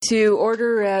to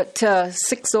order at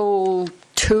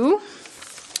 6:02.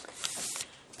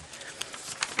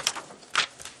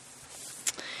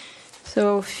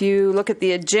 So if you look at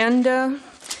the agenda,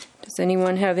 does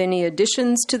anyone have any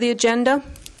additions to the agenda?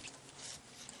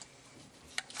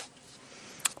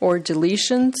 Or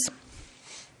deletions?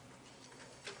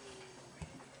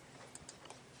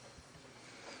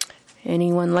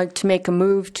 Anyone like to make a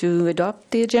move to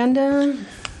adopt the agenda?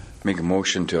 Make a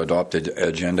motion to adopt the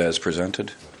agenda as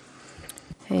presented.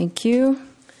 Thank you.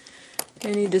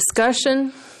 Any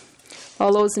discussion?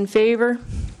 All those in favor?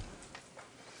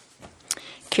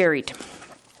 Carried.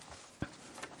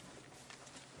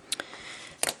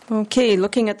 Okay,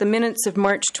 looking at the minutes of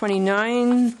March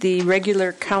 29, the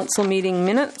regular council meeting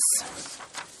minutes.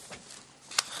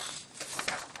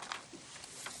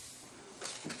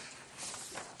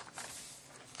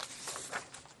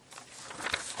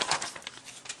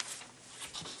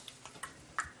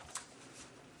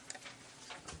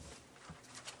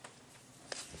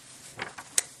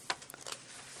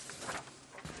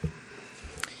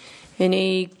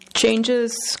 Any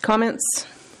changes, comments,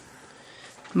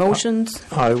 motions?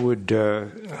 I would,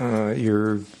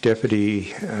 your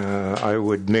deputy, I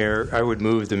would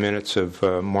move the minutes of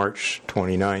March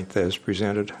 29th as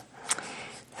presented.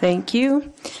 Thank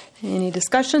you. Any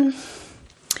discussion?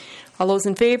 All those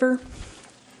in favor?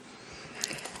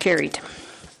 Carried.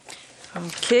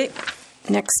 Okay.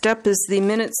 Next up is the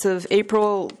minutes of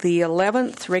April the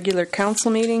 11th, regular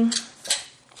council meeting.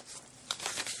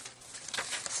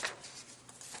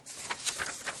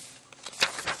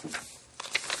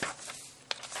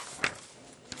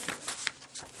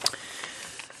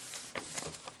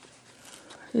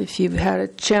 If you've had a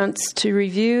chance to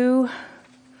review,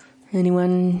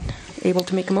 anyone able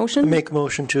to make a motion? Make a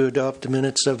motion to adopt the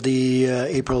minutes of the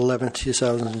April 11th,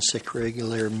 2006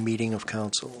 regular meeting of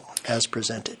council as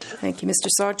presented. Thank you, Mr.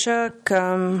 Sawchuk.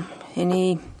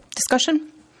 Any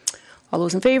discussion? All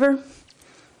those in favor?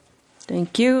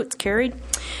 Thank you. It's carried.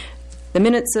 The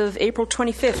minutes of April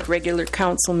 25th regular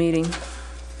council meeting.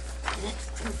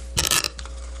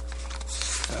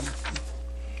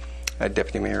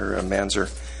 Deputy Mayor Manzer,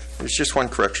 there's just one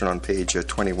correction on page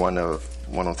 21 of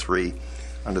 103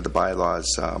 under the bylaws,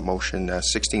 motion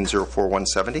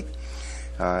 1604-170.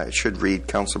 It should read,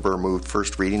 Council Burr moved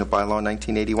first reading of bylaw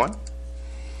 1981,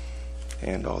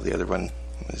 and all the other one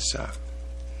was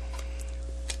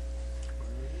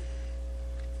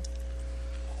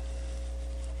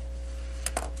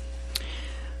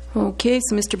Okay,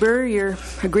 so Mr. Burr, you're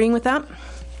agreeing with that?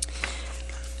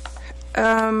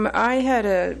 I had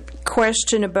a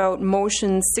question about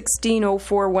motion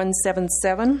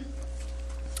 1604-177.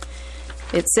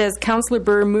 It says, Councillor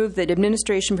Burr moved that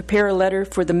administration prepare a letter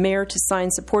for the mayor to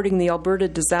sign supporting the Alberta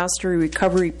Disaster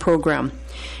Recovery Program.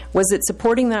 Was it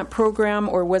supporting that program,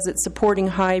 or was it supporting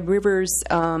High River's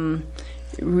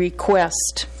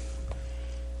request?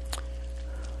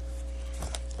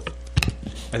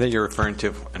 I think you're referring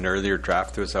to an earlier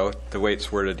draft that was out. The way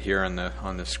it's worded here on the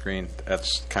screen,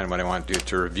 that's kind of what I want to do,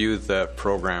 to review the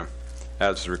program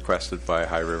as requested by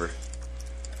High River.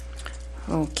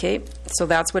 Okay, so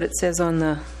that's what it says on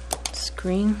the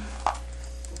screen.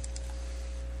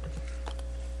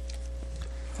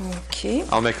 Okay.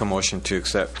 I'll make a motion to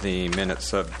accept the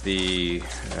minutes of the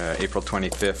April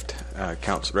 25th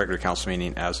regular council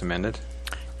meeting as amended.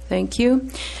 Thank you.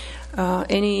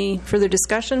 Any further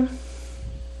discussion?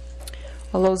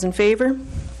 All those in favor?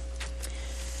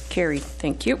 Carried.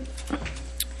 Thank you.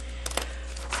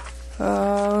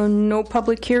 No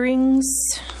public hearings,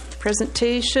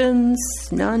 presentations,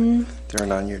 none. there are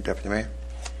none, your Deputy Mayor.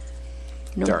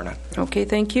 No. There are none. Okay,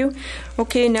 thank you.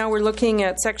 Okay, now we're looking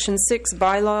at Section 6,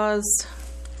 bylaws.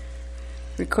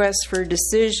 Request for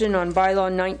decision on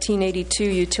bylaw 1982,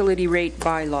 utility rate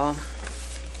bylaw.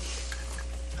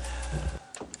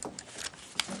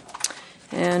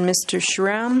 And Mr.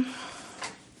 Schramm.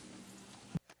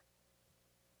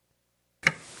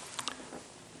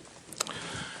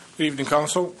 Good evening,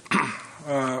 Council.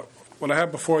 What I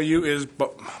have before you is bylaw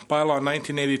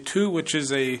 1982, which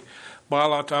is a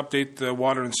bylaw to update the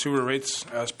water and sewer rates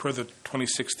as per the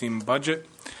 2016 budget.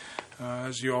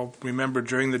 As you all remember,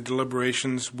 during the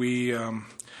deliberations, we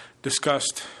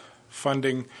discussed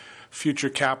funding future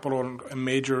capital and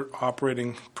major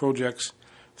operating projects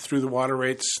through the water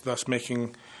rates, thus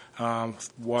making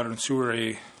water and sewer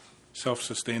a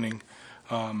self-sustaining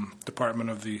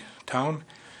department of the town.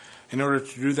 In order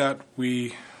to do that,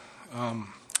 we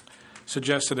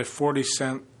suggested a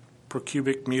 40-cent per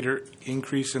cubic meter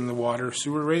increase in the water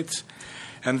sewer rates,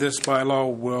 and this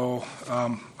bylaw will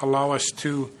allow us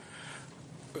to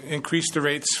increase the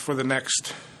rates for the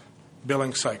next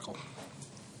billing cycle.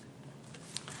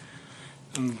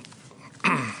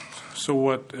 So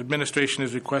what administration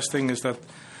is requesting is that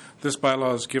this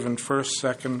bylaw is given first,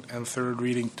 second, and third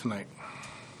reading tonight.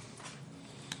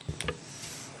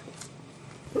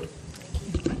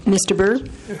 Mr. Burr?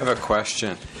 I have a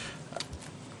question.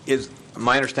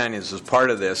 My understanding is, as part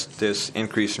of this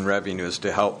increase in revenue is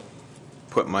to help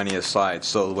put money aside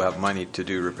so we'll have money to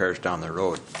do repairs down the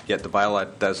road. Yet the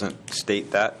bylaw doesn't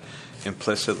state that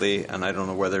implicitly, and I don't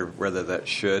know whether that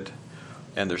should.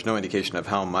 And there's no indication of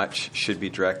how much should be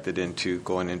directed into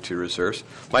going into reserves.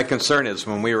 My concern is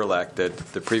when we were elected,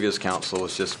 the previous council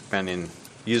was just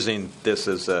using this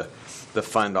as the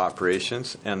fund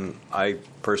operations, and I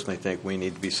personally think we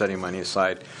need to be setting money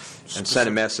aside and send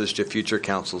a message to future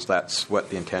councils that's what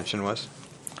the intention was.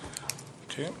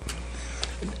 Okay.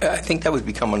 I think that would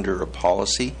become under a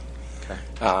policy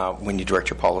Okay. when you direct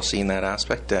your policy in that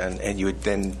aspect, and you would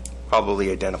then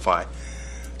probably identify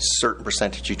certain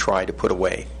percentage you try to put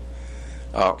away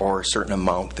or a certain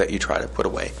amount that you try to put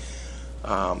away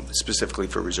specifically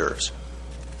for reserves.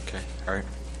 Okay. All right.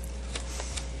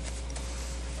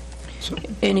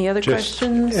 Any other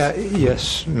questions?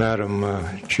 Yes,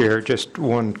 Madam Chair. Just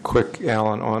one quick,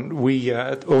 Alan.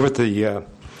 Over at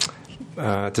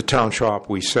the town shop,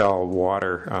 we sell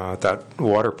water. That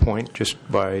water point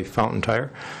just by Fountain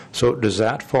Tire. So does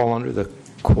that fall under the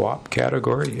co-op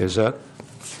category? Is that?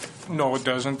 No, it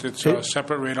doesn't. It's a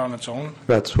separate rate on its own.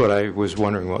 That's what I was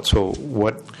wondering about. So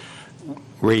what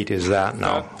rate is that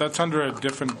now? That's under a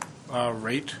different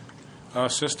rate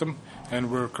system,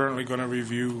 and we're currently going to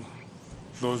review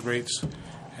those rates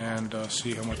and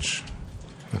see how much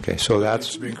Okay, so needs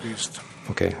that's to be increased.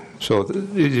 okay. So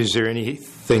is there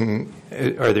anything?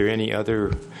 Are there any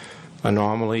other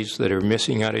anomalies that are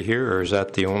missing out of here, or is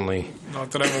that the only?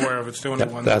 Not that I'm aware of. It's the only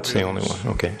one. That's the only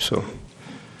one. Okay, so.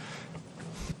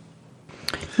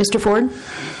 Mr. Ford?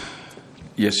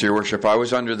 Yes, Your Worship. I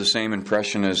was under the same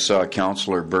impression as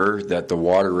Councillor Burr that the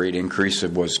water rate increase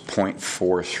was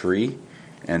 0.43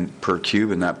 and per cube,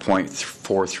 and that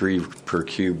 0.43 per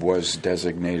cube was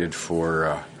designated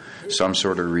for some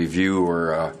sort of review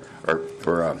or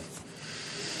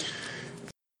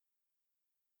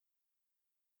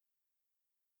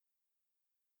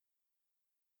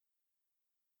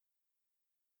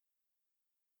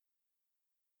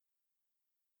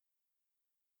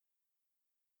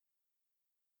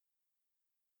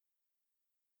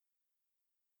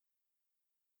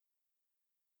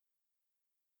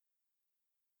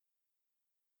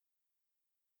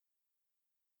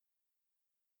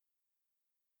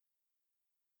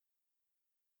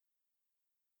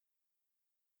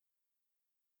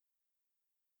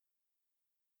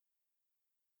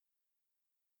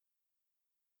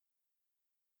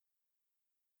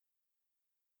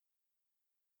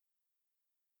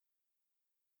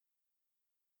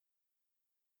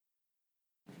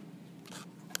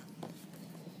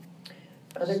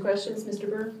Other questions, Mr.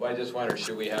 Burr? Well, I just wonder,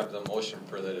 should we have the motion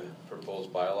for the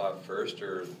proposed bylaw first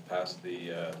or pass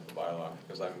the bylaw?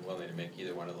 Because I'm willing to make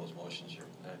either one of those motions, Your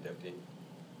Deputy.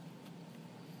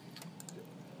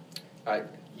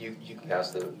 You can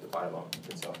pass the bylaw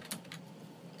itself.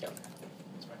 Yeah,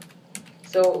 that's fine.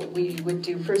 So we would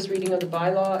do first reading of the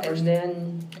bylaw and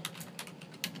then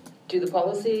do the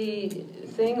policy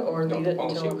thing, or No, leave the it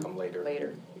policy until will come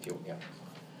later. If you, yeah.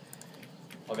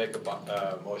 I'll make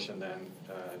a motion then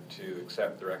to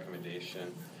accept the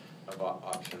recommendation of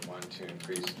option one to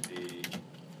increase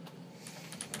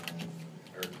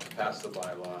or pass the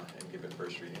bylaw and give it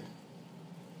first reading.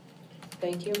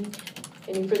 Thank you.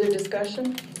 Any further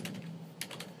discussion?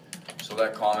 So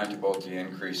that comment about the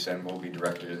increase then will be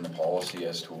directed in the policy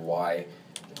as to why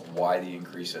the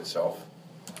increase itself.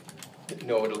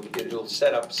 No, it'll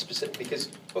set up specific, because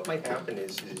what might happen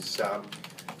is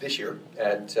this year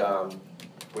at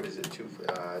what is it,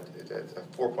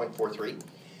 4.43.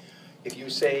 If you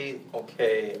say,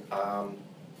 okay,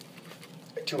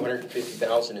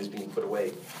 250,000 is being put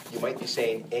away, you might be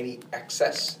saying any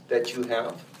excess that you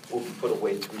have will be put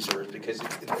away to reserves, because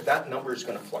that number is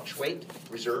going to fluctuate,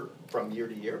 reserve, from year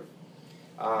to year.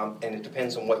 And it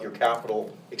depends on what your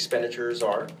capital expenditures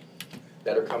are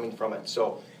that are coming from it.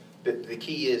 So the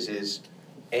key is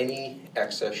any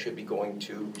excess should be going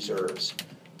to reserves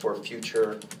for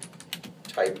future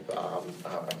type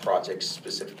projects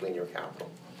specifically in your capital.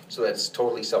 So that's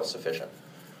totally self-sufficient.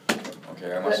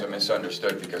 Okay, I must have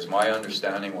misunderstood, because my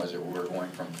understanding was that we were going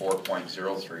from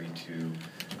 4.03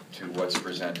 to what's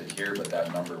presented here, but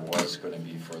that number was going to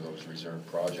be for those reserve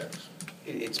projects.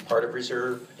 It's part of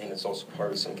reserve, and it's also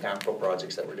part of some capital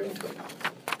projects that we're doing to it.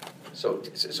 So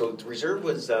the reserve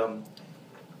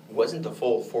wasn't the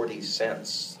full 40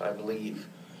 cents, I believe.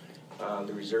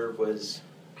 The reserve was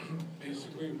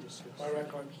basically, my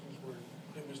recollections were,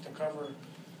 it was to cover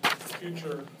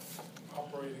future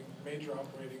major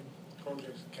operating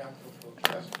projects, capital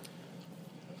projects.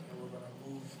 And we're gonna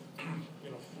move,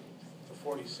 the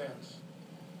 40 cents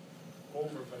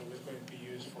over, but it was going to be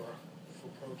used for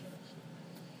projects.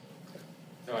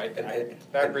 No,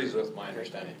 that agrees with my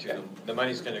understanding too. The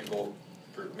money's going to go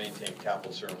for maintaining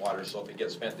capital, sewer, and water, so if it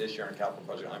gets spent this year on capital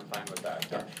project, I'm fine with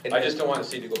that. And I just don't want to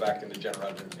see it go back into general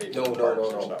revenue and pay No. for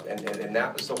parks or stuff. And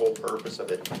that was the whole purpose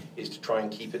of it, is to try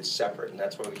and keep it separate, and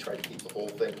that's why we try to keep the whole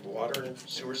thing, water and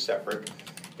sewer separate.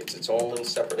 It's its own little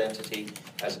separate entity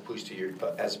as opposed to your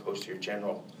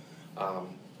general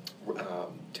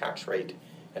tax rate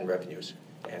and revenues.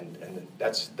 And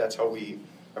that's how we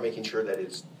are making sure that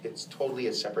it's totally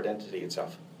a separate entity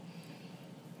itself,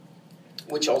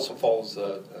 which also follows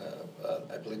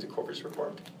I believe the corporate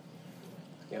report.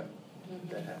 Yeah,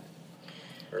 that happened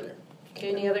earlier. Okay,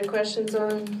 any other questions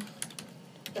on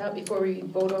that before we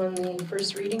vote on the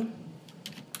first reading?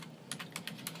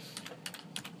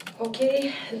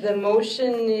 Okay, the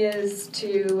motion is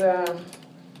to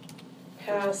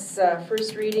pass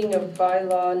first reading of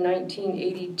bylaw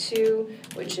 1982,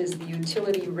 which is the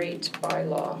utility rate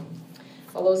bylaw.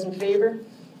 All those in favor?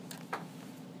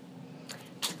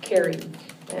 Carried.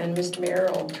 And Mr. Mayor,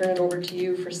 I'll turn it over to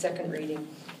you for second reading.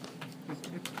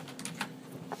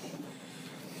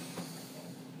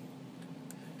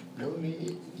 No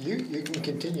need. You can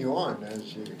continue on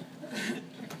as you.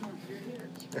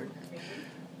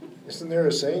 Isn't there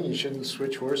a saying you shouldn't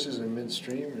switch horses in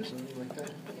midstream or something like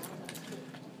that?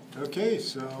 Okay,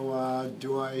 so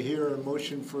do I hear a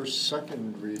motion for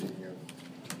second reading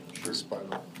of this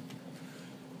bylaw?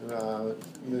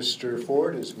 Mr.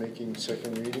 Ford is making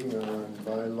second reading on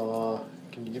bylaw.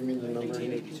 Can you give me the number?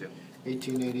 1882.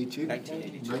 1882?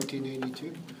 1982.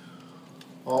 1982.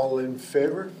 All in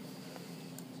favor?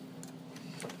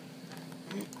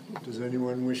 Does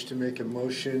anyone wish to make a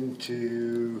motion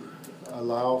to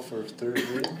allow for third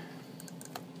reading?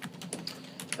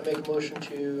 I make a motion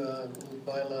to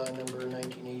bylaw number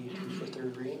 1982 for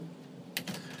third reading.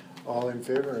 All in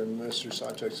favor of Mr.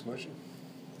 Sawchuk's motion?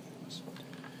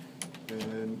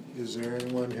 And is there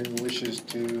anyone who wishes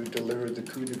to deliver the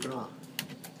coup de grace?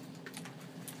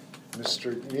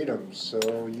 Mr. Needham,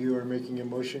 so you are making a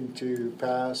motion to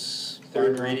pass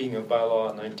Third reading of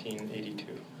bylaw 1982.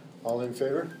 All in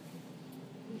favor?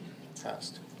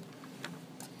 Passed.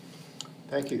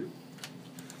 Thank you.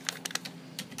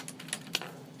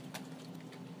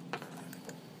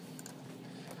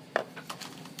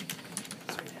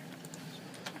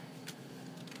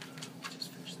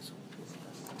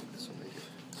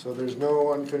 So there's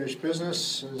no unfinished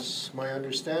business, is my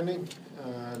understanding.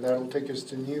 That'll take us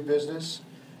to new business.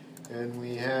 And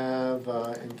we have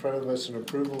in front of us an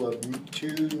approval of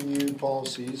two new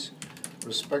policies,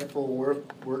 respectful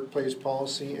workplace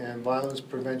policy and violence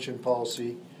prevention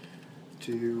policy,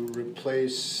 to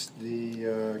replace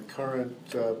the current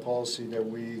policy that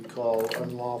we call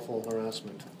unlawful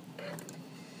harassment.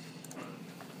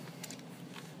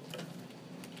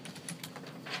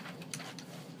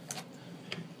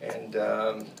 And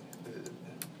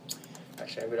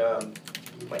actually,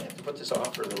 we might have to put this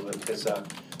off for a little bit because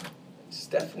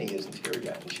Stephanie isn't here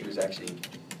yet, and she was actually,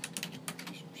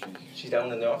 she's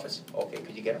down in the office. Okay,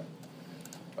 could you get her?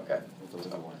 Okay.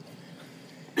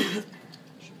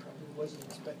 She probably wasn't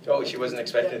expecting. Oh, she wasn't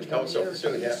expecting it to come so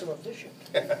soon, yeah. So efficient.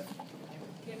 Can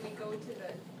we go to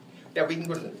the... Yeah, we can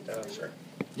go to the, sure.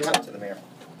 Yeah. To the mayor.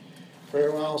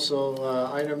 Very well,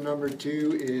 so item number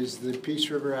 2 is the Peace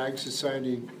River Ag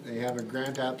Society. They have a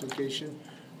grant application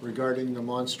regarding the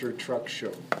Monster Truck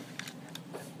Show.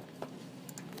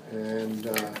 And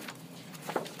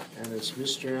it's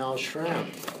Mr. Al Schramm.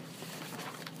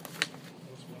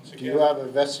 Do you have a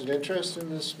vested interest in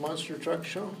this Monster Truck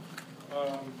Show?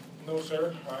 No,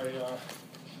 sir. I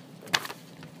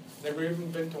never even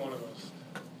been to one of those.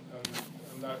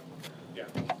 I'm not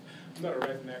a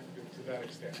redneck to that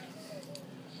extent.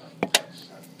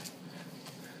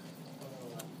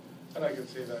 And I can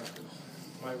say that because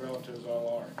my relatives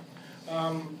all are.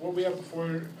 What we have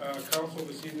before council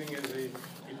this evening is a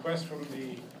request from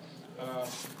the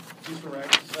Peace River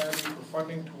Ag Society for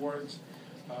funding towards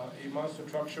a monster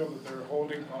truck show that they're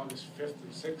holding August 5th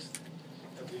and 6th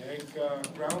at the Ag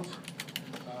grounds.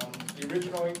 The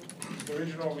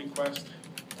original request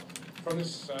from the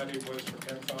society was for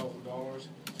 $10,000.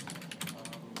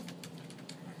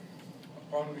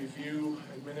 Upon review,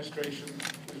 administration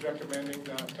is recommending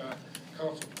that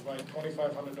council provide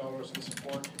 $2,500 in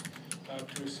support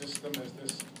to assist them, as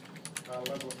this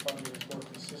level of funding is more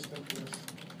consistent with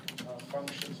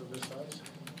functions of this size.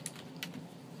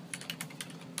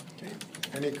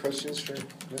 Any questions for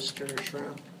Mr.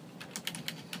 Schramm?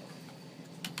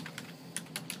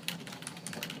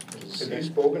 Have you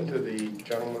spoken to the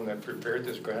gentleman that prepared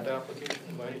this grant application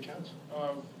by any chance?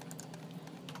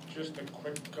 Just a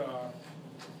quick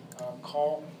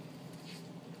call,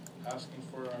 asking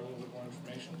for a little bit more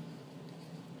information.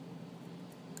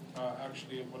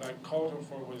 Actually, what I called him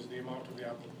for was the amount of the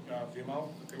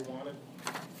amount that they wanted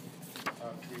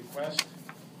to request.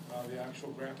 The actual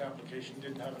grant application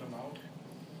didn't have an amount,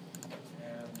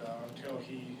 and until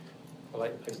he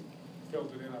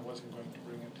filled it in, I wasn't going to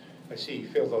bring it. I see he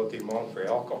filled out the amount for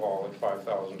alcohol at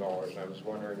 $5,000, and I was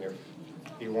wondering if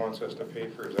he wants us to pay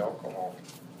for his alcohol.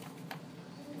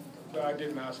 No, I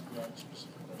didn't ask him that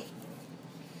specific question.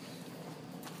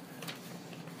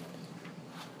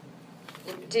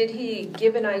 Did he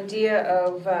give an idea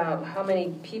of how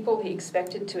many people he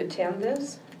expected to attend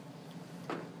this?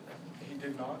 He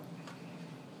did not.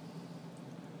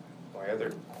 My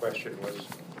other question was,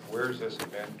 where is this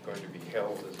event going to be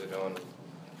held? Is it on,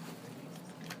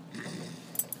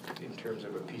 in terms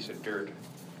of a piece of dirt?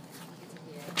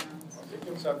 I think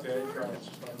it's at the ag grounds,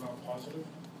 but I'm not positive.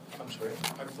 I'm sorry?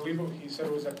 I believe he said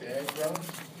it was at the ag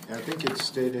grounds. I think it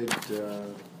stated,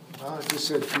 it just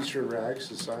said Peace River Ag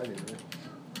Society, right?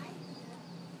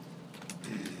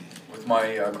 With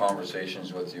my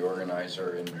conversations with the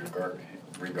organizer in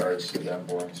regards to them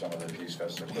borrowing some of the Peace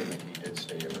Fest equipment, he did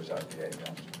state it was at the ag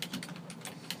grounds.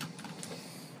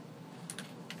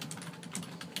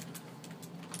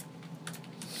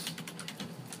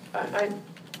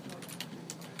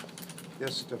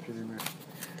 Yes, Deputy Mayor.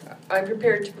 I'm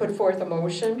prepared to put forth a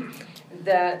motion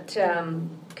that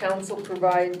council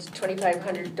provides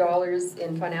 $2,500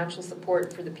 in financial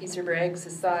support for the Peace River Ag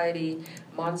Society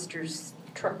Monsters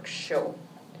Truck Show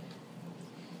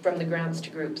from the grants to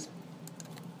groups.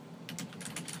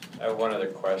 I have one other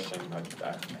question.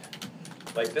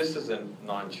 Like, this is a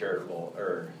non-charitable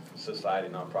or society,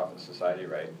 non-profit society,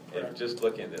 right? And just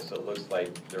looking at this, it looks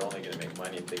like they're only going to make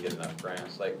money if they get enough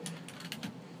grants. Like,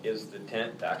 is the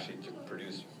intent actually to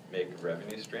make a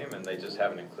revenue stream, and they just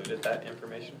haven't included that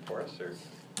information for us, or?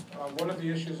 One of the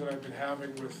issues that I've been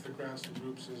having with the grants to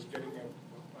groups is getting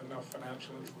enough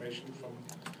financial information from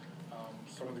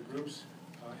some of the groups.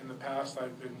 In the past,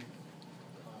 I've been,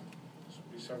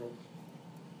 this would be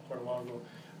quite a while ago,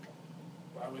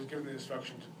 I was given the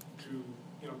instruction to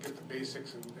get the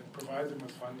basics and provide them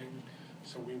with funding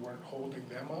so we weren't holding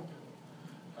them up.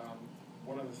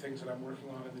 One of the things that I'm working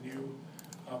on in the new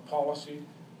policy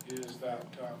is that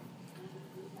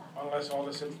unless all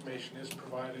this information is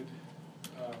provided,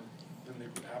 then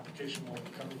the application will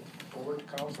come forward to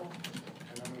council,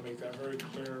 and I'm going to make that very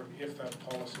clear if that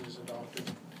policy is adopted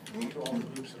to all the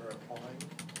groups that are applying,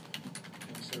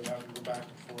 instead of having to go back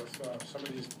and forth.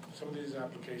 Some of these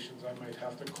applications I might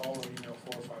have to call or email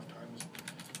 4 or 5 times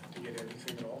to get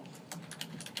anything at all.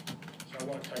 So I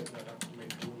want to tighten that up to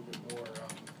make it a little bit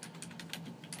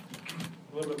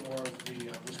more of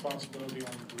the responsibility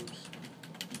on the groups.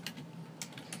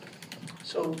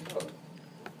 So,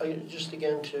 just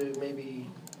again to maybe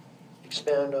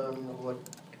expand on what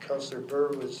Councillor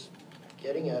Burr was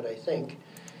getting at, I think,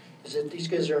 is that these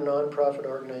guys are a non-profit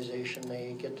organization.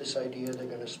 They get this idea they're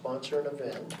going to sponsor an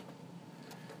event,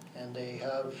 and they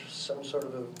have some sort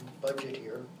of a budget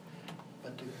here,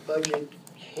 but the budget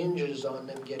hinges on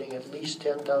them getting at least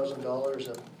 $10,000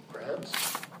 of grants.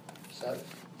 Is that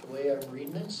the way I'm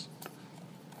reading this?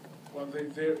 Well,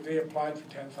 they applied for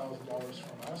 $10,000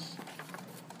 from us.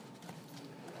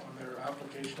 On their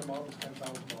application amount was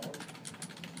 $10,000.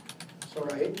 So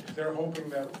they're hoping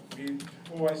that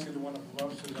I see the one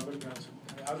above says other grants,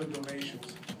 other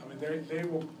donations. I mean,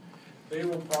 they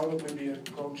will probably be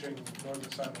approaching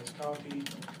northern Sandwich County,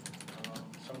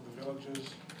 some of the villages,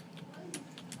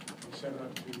 etc.,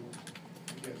 to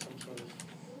get some sort of.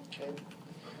 Okay.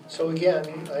 So again,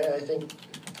 I think,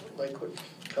 like what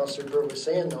Councillor Burr was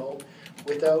saying though,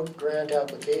 without grant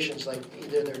applications, like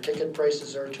either their ticket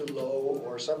prices are too low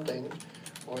or something,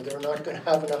 or they're not going to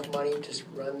have enough money to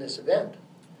run this event.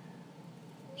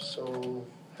 So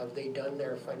have they done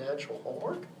their financial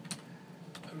homework?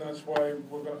 And that's why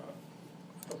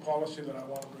the policy that I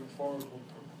want to bring forward will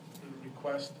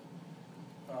request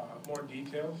more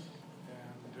details,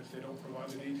 and if they don't provide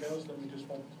the details, then we just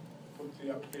won't put the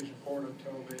application forward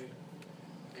until they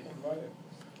provide it.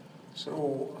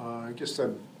 So I guess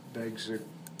that begs a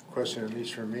question, at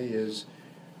least for me, is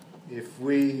if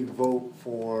we vote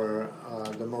for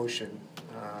the motion,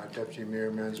 Deputy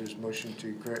Mayor Manzer's motion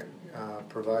to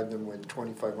provide them with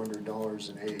 $2,500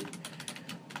 in aid,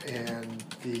 and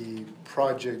the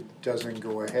project doesn't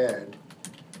go ahead,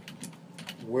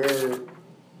 where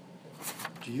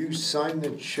do Do you sign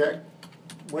the check?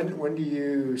 When do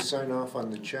you sign off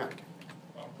on the check?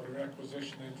 I'll put a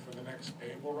requisition in for the next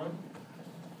payable run.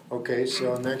 Okay,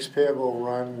 so next payable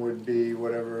run would be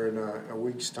whatever in a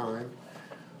week's time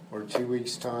or 2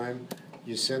 weeks' time.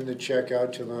 You send the check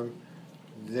out to them.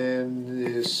 Then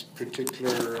this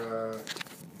particular,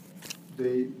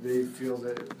 they feel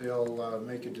that they'll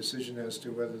make a decision as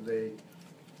to whether they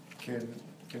can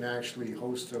actually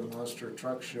host a monster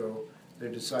truck show. They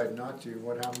decide not to.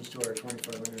 What happens to our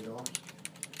 $2,500?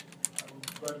 I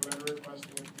would letter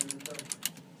requesting it to be returned.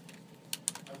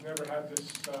 I've never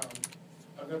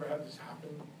had this happen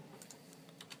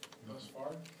thus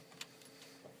far.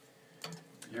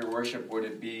 Your worship, would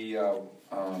it be in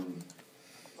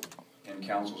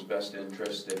council's best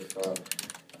interest if a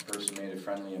person made a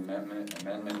friendly amendment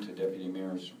to Deputy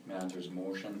Manager's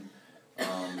motion,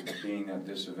 being that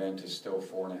this event is still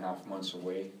 4.5 months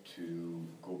away, to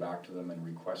go back to them and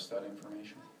request that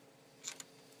information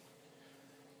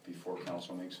before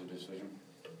council makes a decision?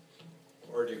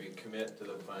 Or do we commit to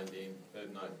the funding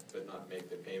but not make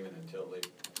the payment until they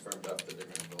firmed up that they're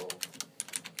going to go?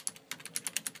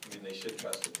 I mean, they should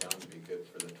trust the town to be good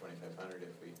for the 2,500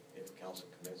 if council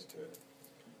commits to it.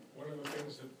 One of the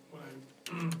things that when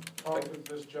I talked with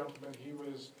this gentleman, he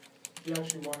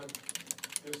actually wanted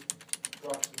this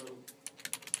brought to the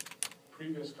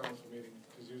previous council meeting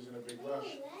because he was in a big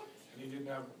rush and he didn't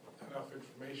have enough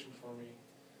information for me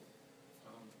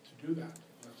to do that.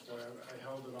 And that's why I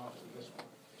held it off to this one.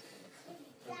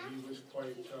 But he was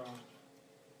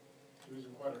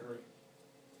in quite a hurry.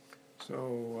 So,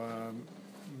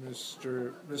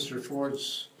 Mr.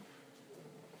 Ford's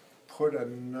put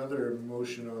another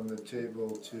motion on the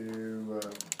table to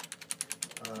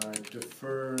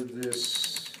defer this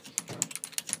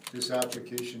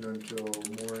application until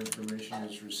more information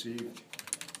is received.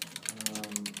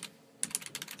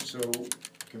 So,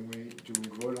 do we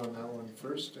vote on that one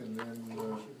first, and then?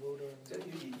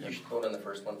 You should vote on the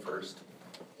first one first,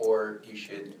 or you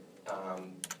should.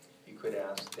 You could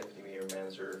ask Deputy Mayor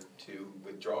Manzer to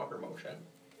withdraw her motion,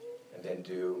 and then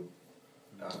do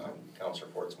Councillor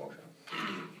Ford's motion.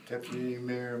 Deputy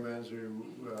Mayor Manzer,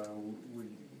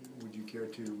 would you care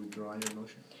to withdraw your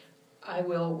motion? I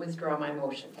will withdraw my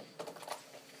motion.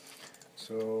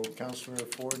 So, Councillor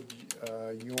Ford,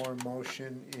 your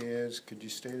motion is, could you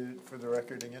state it for the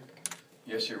record again?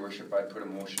 Yes, Your Worship, I put a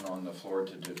motion on the floor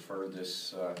to defer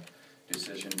this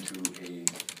decision to a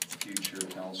future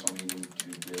council meeting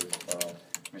to give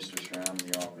Mr. Schramm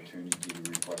the opportunity to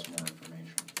request more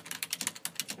information,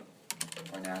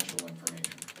 financial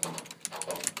information.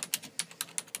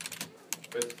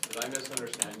 But did I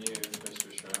misunderstand you,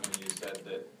 Mr. Schramm, when you said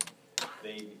that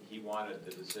he wanted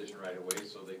the decision right away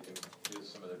so they can do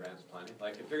some of the grants planning?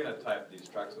 Like, if you're going to tie up these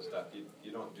trucks and stuff,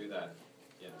 you don't do that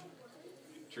in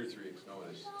 2 or 3 weeks'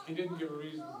 notice. He didn't give a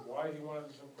reason why he wanted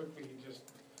it so quickly. He just,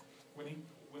 when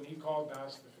he called and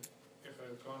asked if it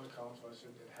had gone to council, I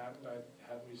said it hadn't. I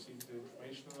hadn't received the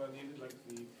information that I needed, like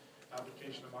the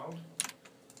application amount.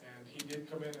 And he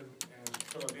did come in and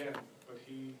fill it in, but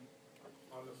he,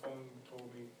 on the phone,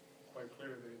 told me quite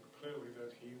clearly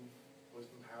that he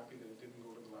wasn't happy that it didn't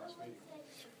go to the last meeting.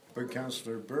 But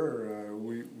Councillor Burr,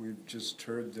 we've just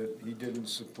heard that he didn't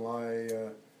supply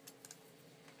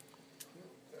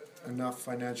enough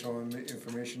financial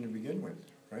information to begin with,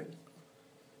 right?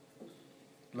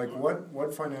 Like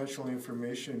what financial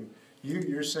information?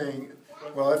 You're saying,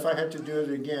 well, if I had to do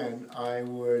it again, I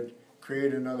would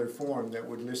create another form that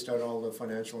would list out all the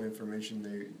financial information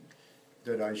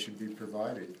that I should be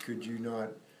provided. Could you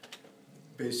not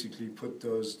basically put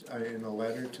those in a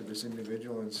letter to this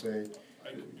individual and say,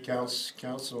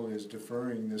 council is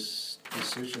deferring this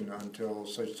decision until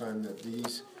such time that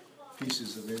these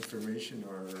pieces of information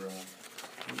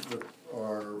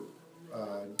are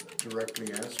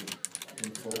directly answered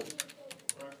in full?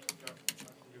 Correct, yeah, I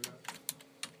can do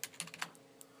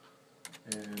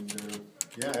that. And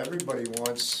yeah, everybody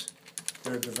wants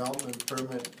their development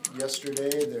permit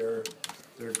yesterday, their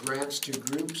grants to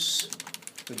groups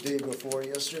the day before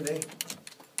yesterday.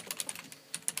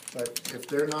 But if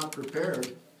they're not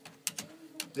prepared,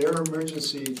 their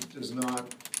emergency does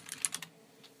not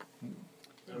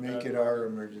make it our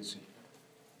emergency.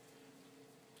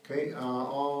 Okay,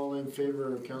 all in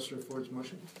favor of Councillor Ford's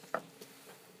motion?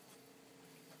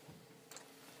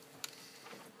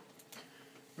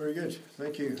 Very good,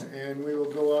 thank you. And we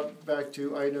will go up back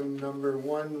to item number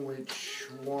 1, which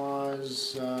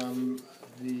was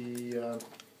the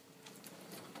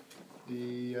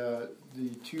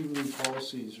 2 new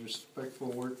policies,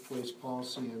 respectful workplace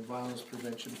policy and violence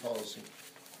prevention policy.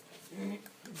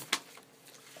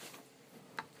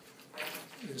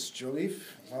 Ms. Joliffe,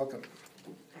 welcome.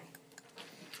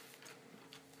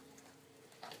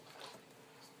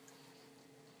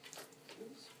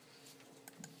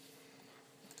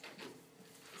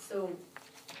 So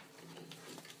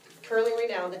currently right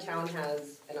now, the town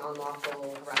has an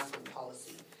unlawful harassment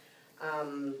policy.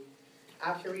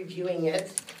 After reviewing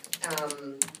it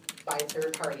by a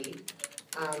third party,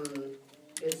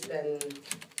 it's been,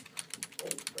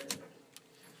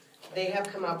 they have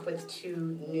come up with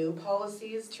 2 new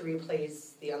policies to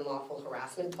replace the unlawful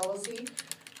harassment policy.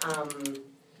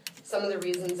 Some of the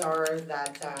reasons are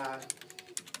that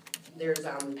there's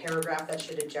a paragraph that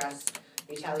should address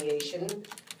retaliation.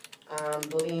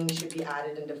 Bullying should be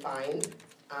added and defined.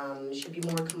 Should be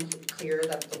more clear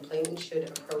that the complainant should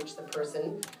approach the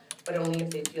person, but only if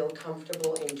they feel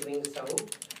comfortable in doing so.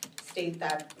 State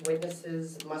that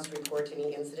witnesses must report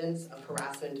any incidents of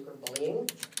harassment or bullying.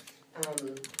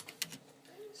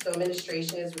 So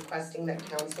administration is requesting that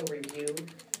council review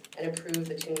and approve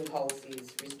the 2 new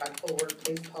policies, respectful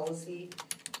workplace policy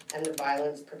and the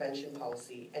violence prevention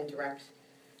policy, and direct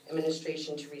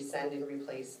administration to rescind and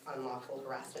replace unlawful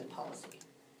harassment policy.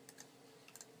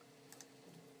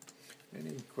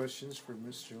 Any questions for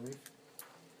Ms. Joliffe?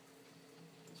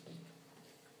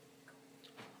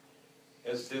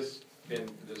 Has this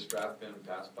draft been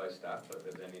passed by staff?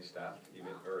 Has any staff,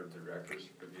 even, or directors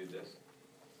reviewed this?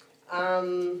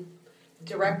 In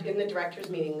the directors'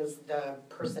 meetings, the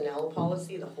personnel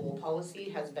policy, the whole policy,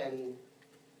 has been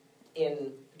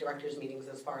in directors' meetings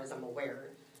as far as I'm aware,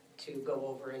 to go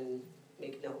over and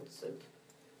make notes of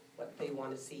what they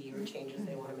want to see or changes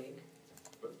they want to make.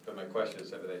 But my question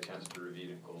is, have they had a chance to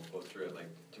review it, go through it? Like,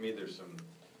 to me, there's some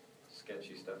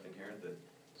sketchy stuff in here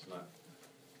that's not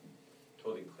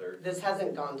totally clear. This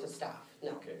hasn't gone to staff,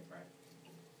 no. Okay,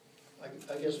 right.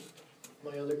 I guess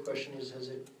my other question is, has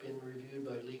it been reviewed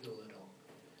by legal at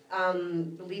all?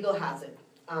 Legal has it.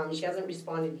 She hasn't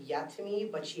responded yet to me,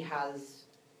 but she has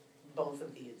both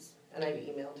of these. And I've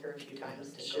emailed her a few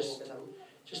times to go over them.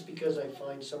 Just because I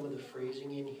find some of the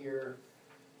phrasing in here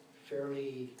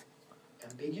fairly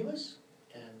ambiguous,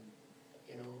 and,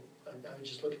 you know, I would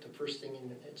just look at the first thing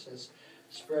and it says,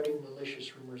 spreading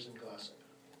malicious rumors and gossip.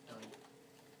 Now,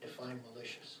 define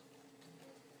malicious.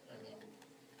 I mean,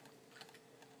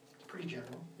 it's pretty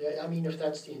general. Yeah, I mean, if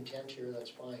that's the intent here, that's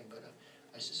fine, but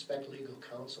I suspect legal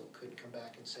counsel could come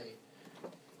back and say,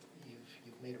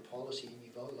 you've made a policy and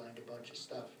you've outlined a bunch of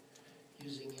stuff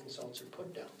using insults or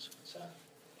put downs. What's that?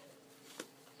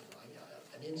 You know,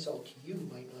 an insult to you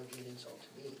might not be an insult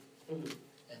to me. Mm-hmm.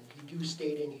 And you do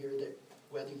state in here that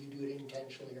whether you do it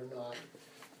intentionally or not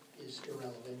is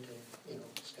irrelevant, and, you know,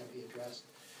 it's got to be addressed.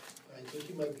 But I think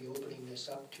you might be opening this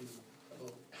up to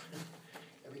about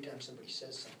every time somebody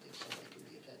says something, somebody could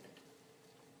be offended.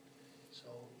 So,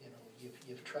 you know,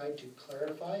 you've tried to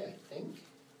clarify, I think,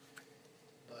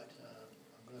 but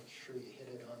I'm not sure you hit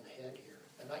it on the head here.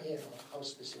 And you know, how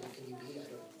specific can you be? I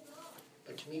don't know.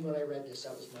 But to me, when I read this,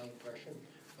 that was my impression,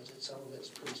 was that some of it's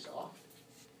pretty soft.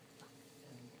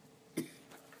 And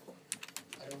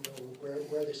I don't know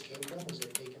where this came from. Was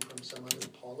it taken from some other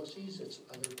policies that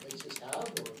other places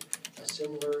have, or a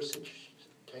similar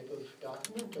type of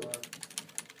document, or?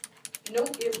 No,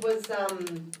 it was,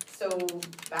 so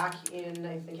back in,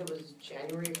 I think it was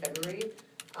January, February,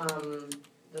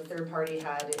 the third party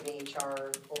had an HR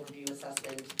overview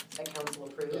assessment that council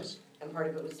approved. Yes. And part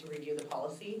of it was to review the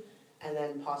policy and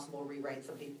then possible rewrites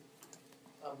of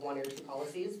 1 or 2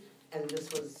 policies. And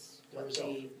this was what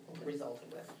they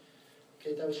resulted with.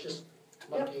 Okay, that was just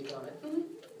my take on it. Mm-hmm.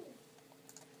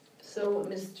 So,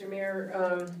 Mr.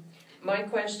 Mayor, my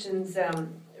questions,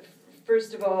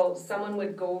 first of all, someone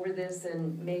would go over this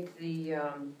and make the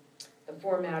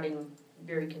formatting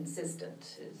very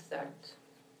consistent. Is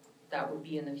that would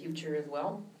be in the future as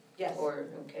well? Yes. Or,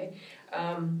 okay.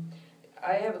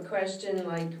 I have a question,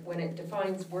 like, when it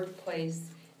defines workplace,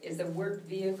 is a work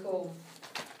vehicle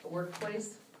a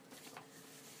workplace?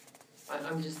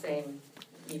 I'm just saying,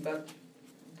 but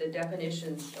the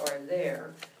definitions are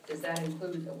there. Does that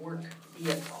include a work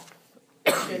vehicle?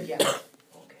 Should, yes.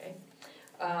 Okay.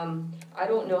 I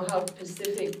don't know how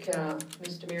specific,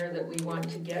 Mr. Mayor, that we want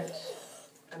to get.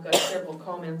 I've got several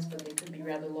comments, but they could be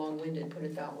rather long-winded, put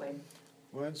it that way.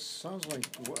 Well, it sounds like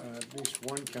at least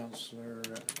one counselor,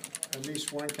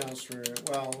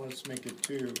 well, let's make it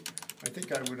 2. I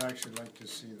think I would actually like to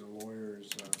see the lawyer's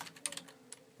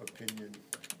opinion.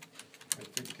 I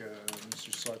think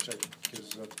Mr. Sawchuk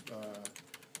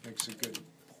makes a good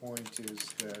point,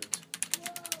 is that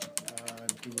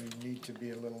do we need to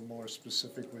be a little more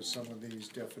specific with some of these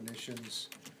definitions?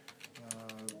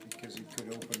 Because it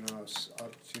could open us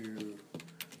up to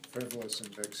frivolous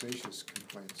and vexatious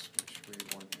complaints, which we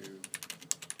want to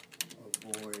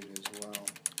avoid as well.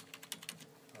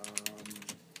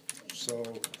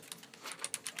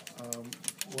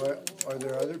 What, are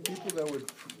there other people that would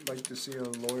like to see a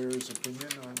lawyer's opinion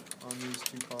on these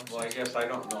two policies? Well, I guess I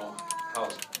don't know how,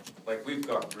 like, we've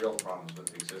got real problems with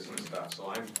the existing stuff, so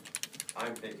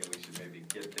I'm thinking we should maybe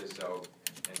get this out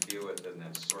and deal with it and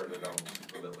then sort it out a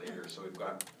little bit later. So we've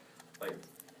got, like,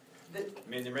 I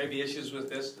mean, there may be issues with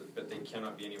this, but they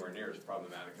cannot be anywhere near as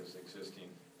problematic as the existing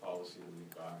policy that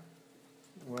we've got.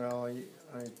 Well, I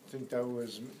think that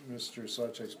was Mr.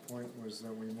 Sawchek's point, was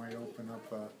that we might open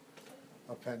up a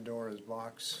Pandora's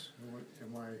box.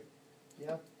 Am I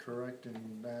correct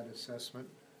in that assessment?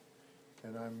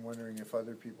 And I'm wondering if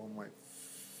other people might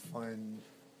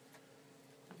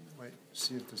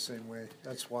see it the same way.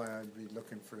 That's why I'd be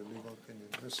looking for a legal opinion.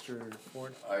 Mr.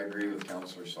 Ford? I agree with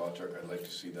Councillor Sawchuk. I'd like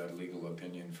to see that legal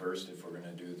opinion first. If we're going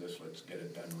to do this, let's get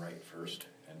it done right first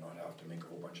and not have to make a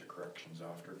whole bunch of corrections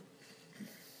after.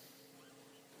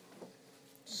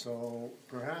 So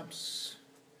perhaps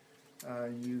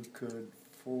you could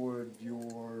forward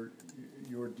your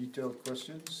detailed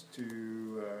questions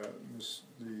to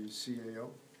the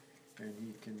CAO, and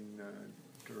he can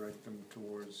direct them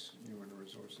towards Human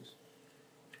Resources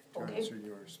to answer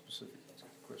your specific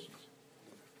questions.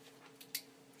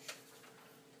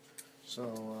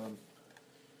 So,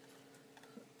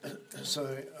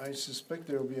 so I suspect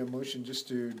there will be a motion just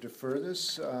to defer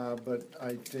this, but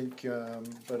I think,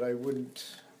 but I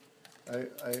wouldn't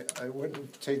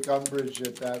take umbrage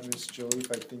at that, Ms.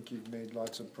 Joliffe. I think you've made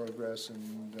lots of progress,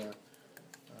 and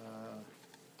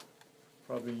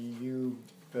probably you,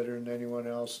 better than anyone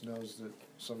else, knows that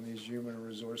some of these human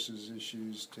resources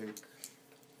issues take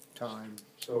time.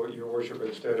 So, Your Worship,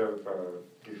 instead of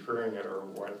deferring it, or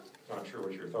what, not sure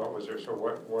what your thought was there, so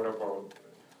what about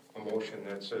a motion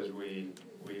that says we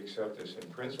accept this in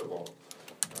principle,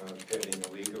 pending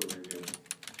a legal review?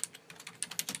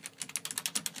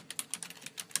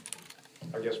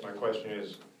 I guess my question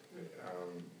is,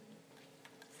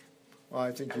 well,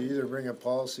 I think you either bring a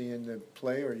policy into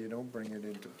play or you don't bring it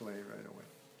into play right away.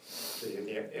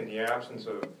 in the absence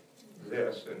of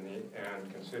this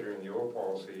and considering the old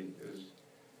policy has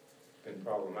been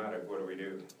problematic, what do we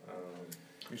do?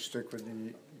 You stick with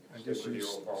the, I guess you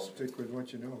stick with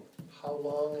what you know. How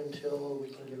long until we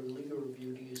can get a legal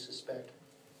review do you suspect?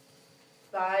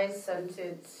 I sent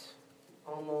it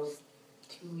almost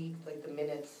 2 weeks, like the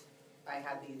minute I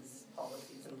had these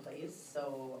policies in place,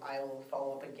 so I will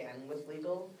follow up again with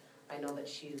legal. I know that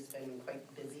she's been quite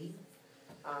busy.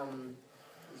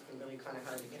 It's been really kind of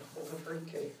hard to get hold of her.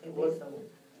 Okay.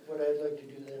 What I'd like to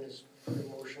do then is put a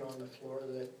motion on the floor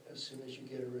that as soon as you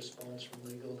get a response from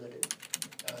legal, that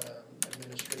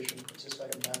administration puts this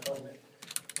item back on the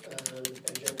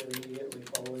agenda immediately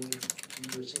following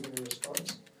you receiving a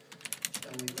response,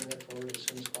 and we bring it forward as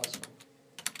soon as possible.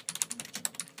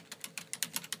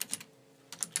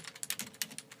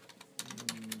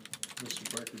 Mr.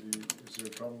 Barker, is there a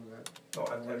problem with that? No,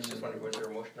 I was just wondering, was there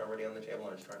a motion already on the table?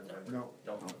 I was trying to remember. No.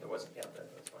 No, there wasn't. Yeah,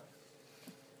 that's fine.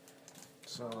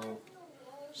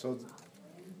 So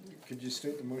could you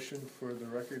state the motion for the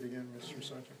record again, Mr.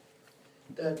 Sancho?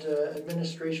 That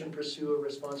administration pursue a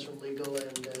response from legal,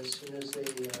 and as soon as they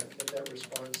get that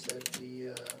response, that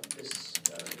this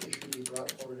issue be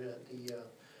brought forward at the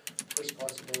first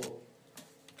possible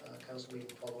council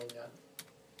meeting following that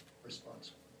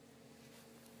response.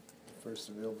 First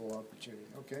available opportunity.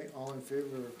 Okay, all in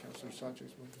favor of Councillor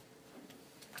Sancho's motion?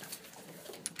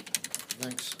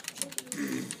 Thanks.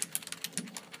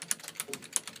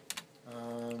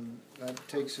 That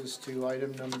takes us to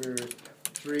item number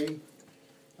 3,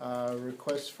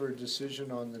 request for a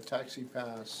decision on the taxi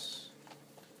pass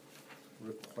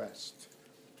request.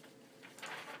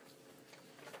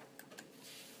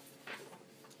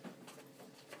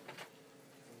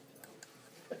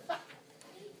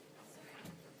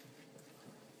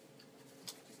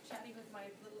 Chatting with my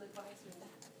little advisor.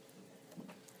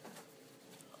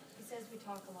 He says we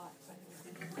talk a lot.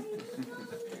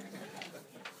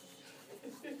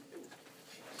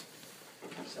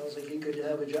 Sounds like you could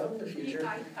have a job in the future.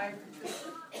 I'm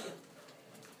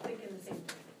thinking the same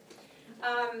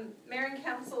thing. Mayor and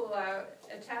Council,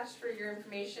 attached for your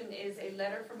information is a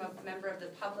letter from a member of the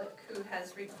public who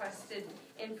has requested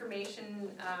information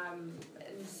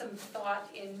and some thought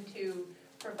into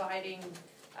providing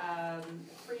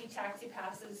free taxi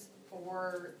passes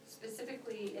for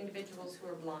specifically individuals who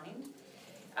are blind.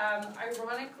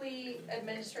 Ironically,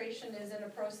 administration is in a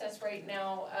process right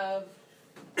now of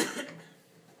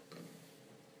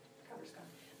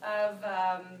of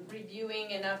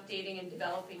reviewing and updating and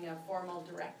developing a formal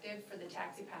directive for the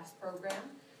Taxi Pass program.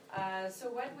 So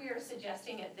what we are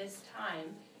suggesting at this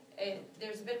time,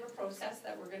 there's a bit of a process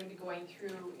that we're going to be going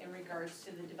through in regards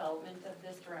to the development of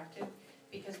this directive,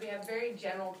 because we have very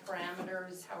general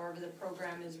parameters. However, the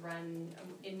program is run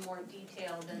in more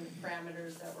detail than the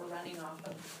parameters that we're running off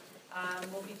of.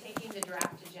 We'll be taking the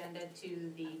draft agenda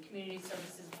to the Community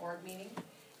Services Board meeting,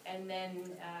 and then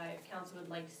if council would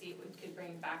like to see it, we could bring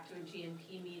it back to a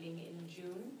GNP meeting in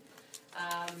June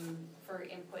for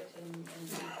input and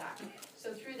feedback.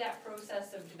 So through that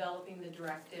process of developing the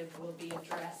directive, we'll be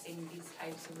addressing these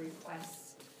types of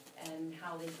requests and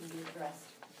how they can be addressed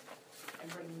and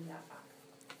bringing that back.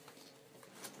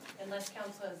 Unless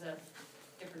council has a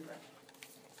different direction.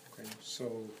 Okay,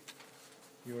 so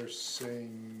you're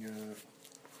saying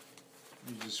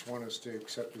you just want us to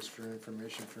accept this for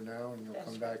information for now, and you'll That's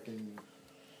come back in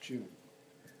June?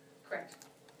 Correct.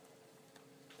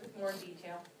 With more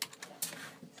detail.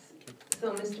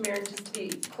 So, Mr. Mayor, just to be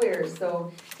clear,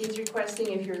 so he's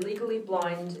requesting if you're legally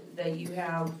blind that you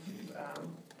have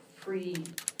free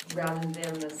rather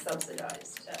than the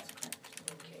subsidized. That's correct.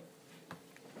 Okay.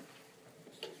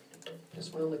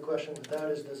 Just my only question with that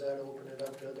is, does that open it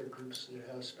up to other groups that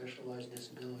have specialized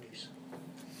disabilities?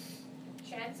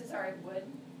 Chances are it would.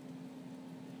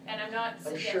 And I'm not I'm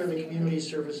suggesting. sure the Community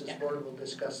Services Board will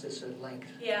discuss this at length.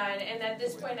 Yeah, and at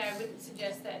this point, I wouldn't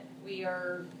suggest that we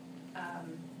are,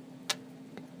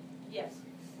 yes,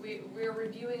 we're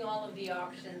reviewing all of the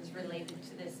options related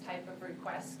to this type of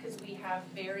request, because we have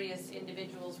various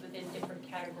individuals within different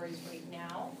categories right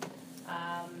now,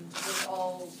 with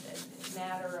all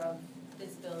matter of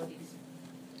disabilities.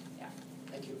 Yeah.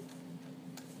 Thank you.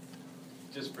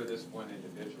 Just for this one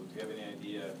individual, do you have any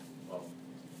idea, well,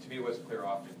 to me it wasn't clear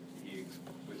often he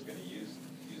was gonna use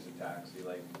a taxi,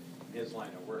 like in his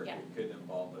line of work, Yeah. it could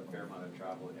involve a fair amount of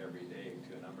travel every day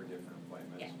to a number of different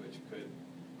appointments, Yeah. which could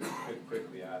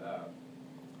quickly add up.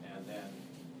 And then,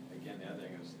 again, the other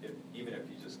thing is, even if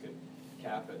you just could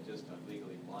cap it just on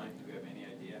legally blind, do we have any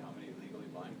idea how many legally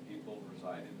blind people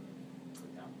reside in the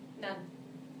town? None.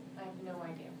 I have no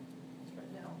idea.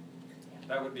 No. Yeah.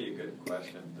 That would be a good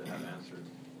question to have answered.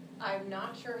 I'm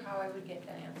not sure how I would get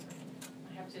that answer.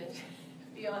 I have to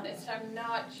be honest. I'm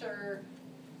not sure.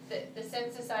 The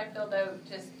census I filled out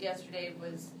just yesterday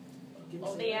was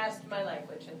only asked my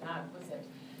language, and that was it,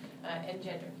 and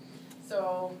gender.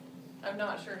 So I'm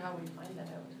not sure how we find that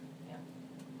out. Yeah.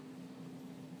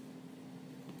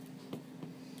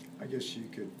 I guess you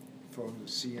could phone the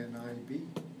CNIB.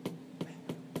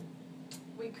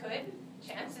 We could.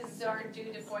 Chances are,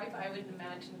 due to FOIP, I would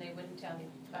imagine they wouldn't tell you,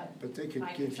 But they could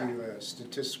I can give try. you a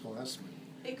statistical estimate.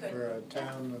 They could. For a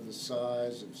town of the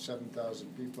size of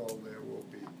 7,000 people, there will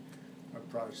be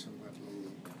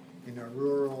approximately, in a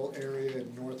rural area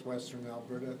in northwestern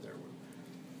Alberta, there will.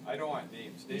 I don't want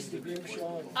names. Names would be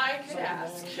important. I could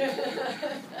ask.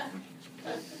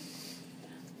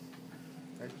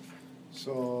 Okay.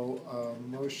 So,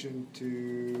 motion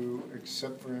to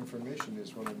accept for information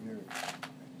is what I'm hearing.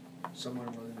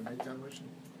 Someone willing to make that motion?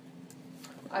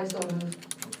 I so move.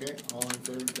 Okay, all in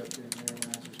favor, Deputy Mayor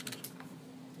Mazur's motion?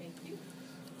 Thank you.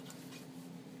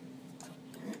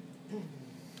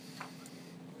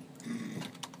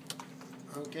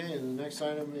 Okay, the next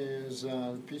item is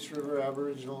the Peace River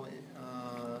Aboriginal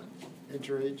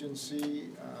Interagency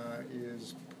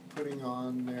is putting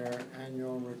on their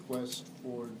annual request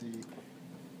for the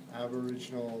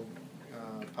Aboriginal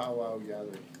powwow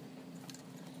gathering.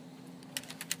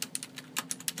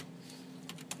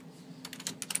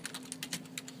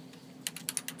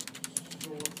 So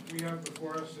what we have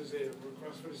before us is a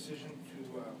request for decision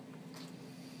to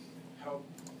help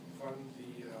fund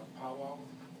the powwow,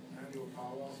 annual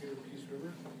powwow here at Peace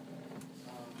River.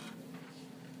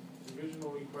 The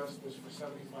original request was for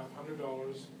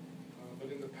 $7,500, but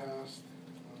in the past,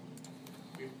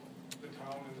 the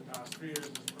town in the past 3 years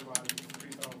has provided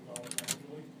 $3,000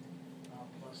 annually,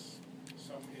 plus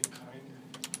some in-kind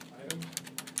items.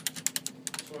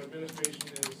 So administration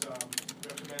is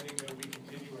recommending that we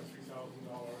continue our $3,000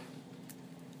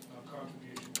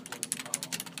 contribution towards the powwow.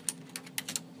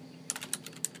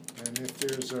 And if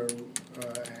there's a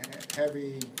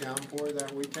heavy downpour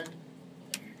that weekend,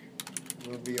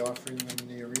 we'll be offering them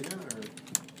the arena, or?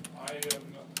 I am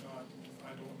not,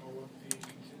 I don't know what the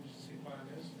contingency plan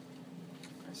is.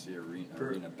 I see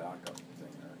arena backup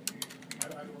thing there.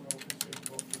 I don't know if it's been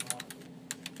booked or not.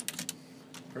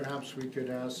 Perhaps we could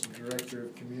ask the Director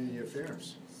of Community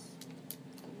Affairs.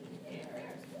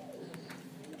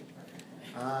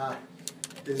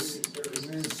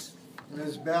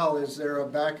 Ms. Bell, is there a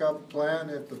backup plan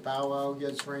if the powwow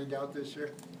gets rained out this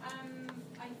year?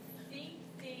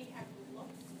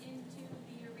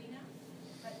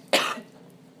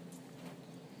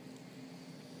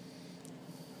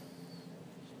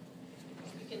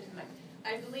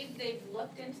 believe they've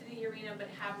looked into the arena but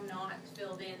have not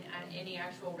filled in any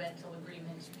actual rental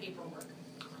agreement paperwork.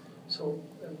 So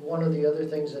one of the other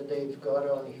things that they've got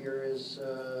on here is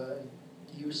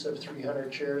use of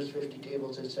 300 chairs, 50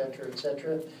 tables, et cetera,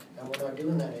 and we're not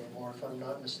doing that anymore, if I'm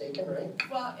not mistaken, right?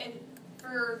 Well, and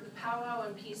for Powwow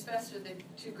and Peace Fest are the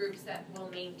two groups that will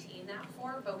maintain that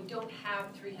for, but we don't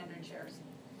have 300 chairs.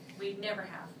 We never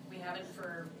have. We haven't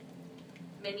for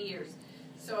many years.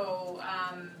 So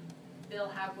they'll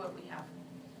have what we have.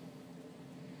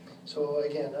 So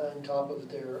again, on top of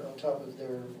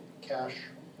their cash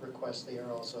request, they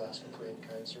are also asking for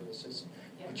in-kind services,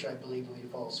 Yeah. which I believe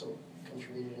we've also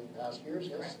contributed in past years,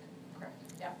 yes? Correct.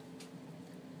 Yeah.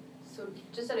 So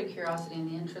just out of curiosity, in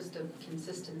the interest of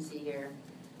consistency here,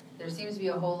 there seems to be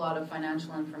a whole lot of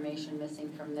financial information missing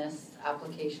from this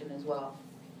application as well.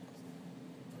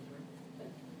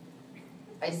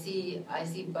 I see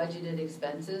budgeted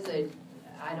expenses.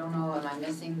 I don't know, am I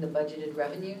missing the budgeted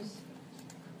revenues?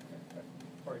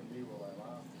 Pardon me while I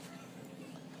laugh.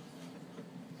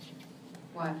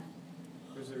 What?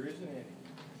 Because there isn't any.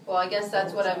 Well, I guess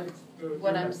that's what I'm saying.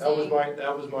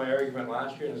 That was my argument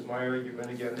last year, and it's my argument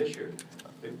again this year.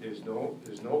 There's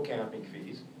no camping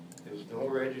fees, there's no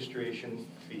registration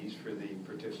fees for the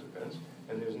participants,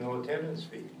 and there's no attendance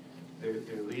fee.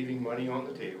 They're leaving money on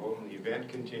the table, and the event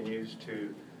continues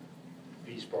to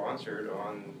be sponsored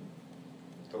on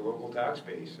the local tax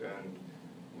base. And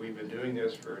we've been doing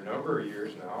this for a number of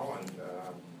years now, and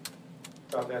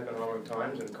tough economic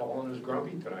times, and Colin is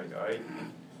grumpy tonight.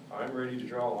 I'm ready to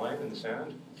draw a line in the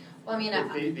sand. Well, I mean,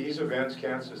 If these events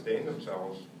can't sustain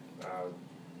themselves,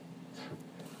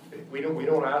 we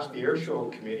don't ask the air show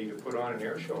committee to put on an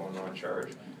air show and not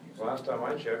charge. Last time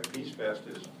I checked, Peace Fest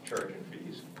is charging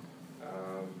fees.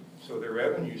 So the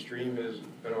revenue stream is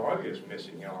an obvious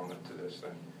missing element to this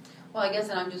thing. well, I guess,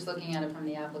 and I'm just looking at it from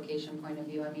the application point of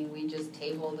view. I mean, we just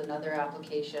tabled another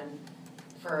application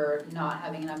for not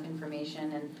having enough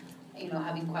information and,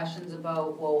 having questions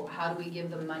about, well, how do we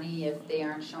give them money if they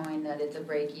aren't showing that it's a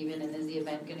break even, and is the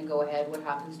event going to go ahead? What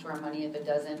happens to our money if it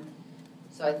doesn't?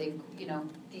 So I think,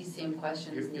 these same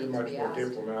questions need to be asked. You're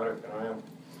much more diplomatic than I am.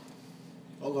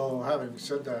 Although, having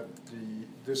said that,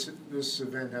 this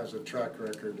event has a track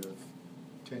record of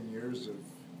 10 years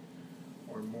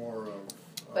or more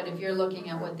of... But if you're looking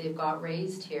at what they've got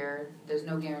raised here, there's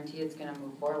no guarantee it's going to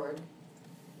move forward.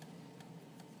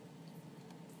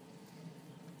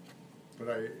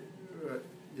 But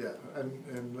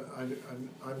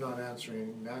I'm not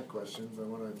answering that question, but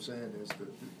what I'm saying is that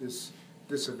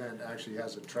this event actually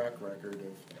has a track record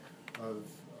of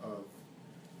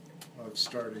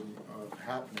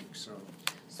happening, so.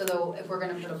 So though, if we're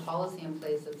going to put a policy in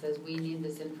place that says we need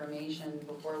this information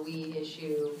before we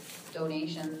issue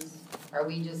donations, are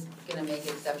we just going to make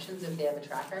exceptions if they have a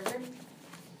track record?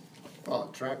 Well,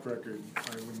 track record,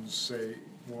 I wouldn't say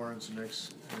warrants an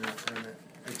exception.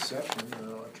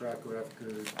 A track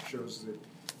record shows that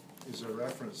is a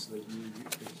reference that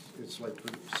it's like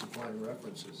supplying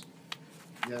references.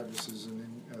 Yeah, this is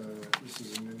an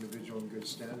individual in good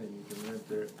standing. You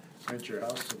can rent your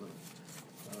house to them,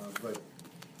 but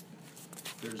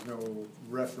there's no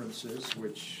references.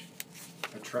 Which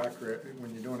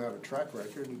when you don't have a track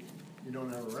record, you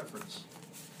don't have a reference.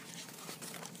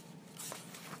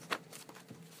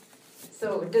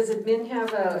 So does admin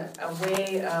have a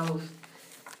way of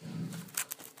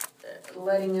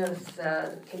letting us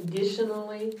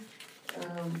conditionally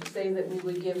say that we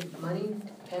would give money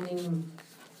pending,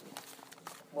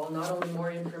 well, not only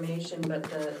more information, but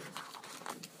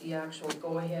the actual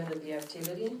go-ahead of the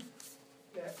activity?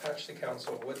 Yeah, actually,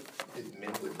 Council, what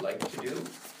admin would like to do,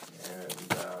 and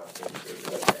maybe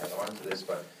we'd like to add on to this,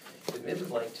 but admin would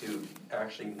like to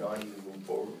actually not even move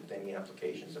forward with any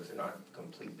applications if they're not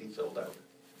completely filled out.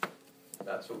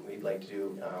 That's what we'd like to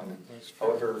do.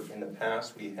 However, in the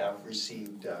past, we have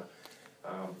received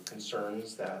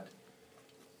concerns that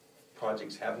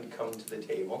projects haven't come to the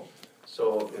table.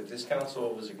 So if this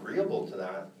council was agreeable to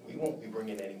that, we won't be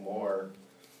bringing any more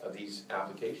of these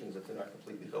applications if they're not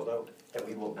completely filled out. And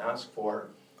we will ask for,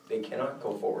 they cannot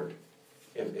go forward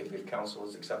if council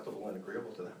is acceptable and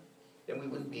agreeable to that. Then we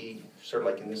wouldn't be sort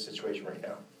of like in this situation right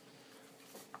now.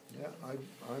 Yeah,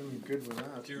 I'm good with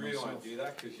that. Do you really want to do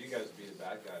that? Because you guys would be the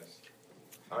bad guys.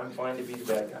 I'm fine to be the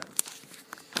bad guy.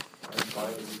 I'm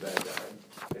fine to be the bad guy.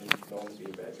 I've been known to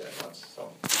be a bad guy once, so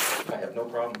I have no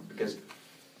problem, because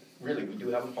really, we do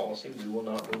have a policy. We will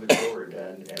not move it forward,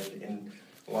 and in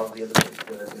a lot of the other things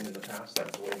that have been in the past,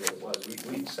 that's the way that it was.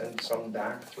 We'd send some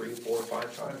back 3, 4,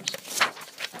 5 times,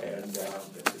 and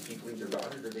if the people either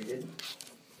got it or they didn't.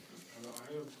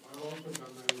 I've also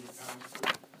done that in the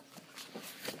past.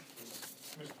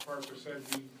 Mr. Harper said,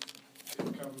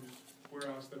 it comes, we're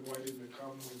asked then why didn't it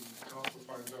come when council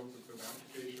finds out that an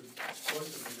application was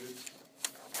submitted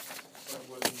but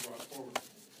wasn't brought forward.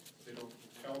 They don't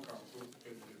tell council that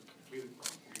it is completed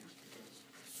properly because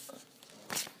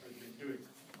I've been doing.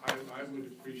 I would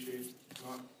appreciate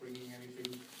not bringing anything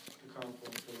to council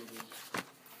until it was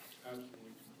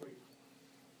absolutely complete.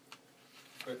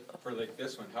 But for like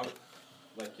this one, how,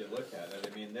 like you look at it,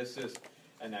 I mean, this is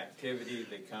an activity,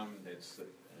 they come, it's a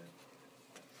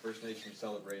First Nation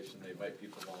celebration, they invite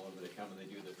people from all over, they come and they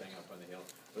do the thing up on the hill.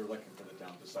 They're looking for the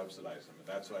town to subsidize them, and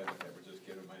that's what I look at, we're just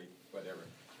giving money, whatever.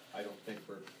 I don't think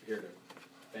we're here to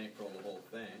bankroll the whole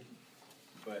thing,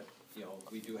 but, you know,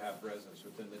 we do have residents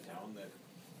within the town that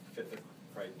fit the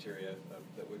criteria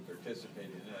that would participate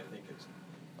in it. I think it's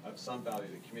of some value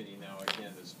to the committee. Now,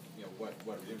 again, is, you know, what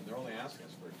are we doing? They're only asking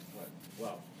us for, what,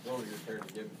 well, we're only prepared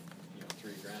to give, you know,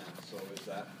 $3,000, so is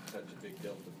that such a big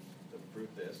deal to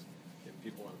approve this? If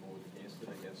people want to vote against it,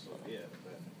 I guess so be it,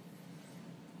 but.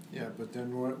 Yeah, but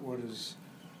then what is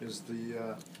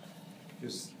the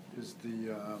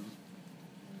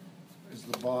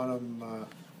bottom,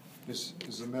 is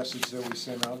the message that we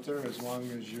send out there, as long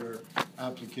as your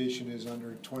application is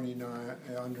under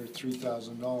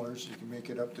 $3,000, you can make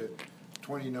it up to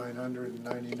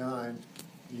 $2,999,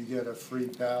 you get a free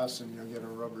pass and you'll get a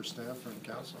rubber stamp from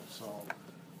council. So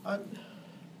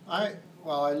I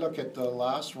look at the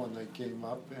last one that came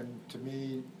up, and to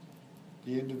me,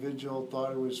 the individual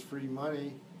thought it was free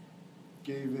money,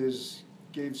 gave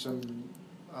some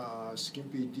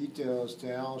skimpy details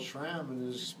to Al Schramm, and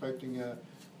is expecting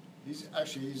he's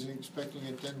expecting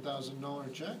a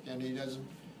 $10,000 check, and he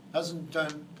hasn't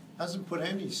put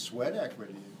any sweat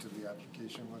equity into the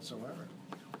application whatsoever.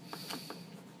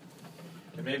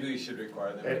 And maybe we should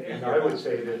require them. And I would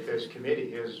say that this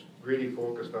committee is really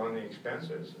focused on the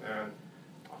expenses, and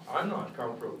I'm not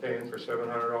comfortable paying for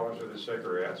 $700 worth of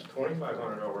cigarettes,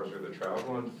 $2,500 worth of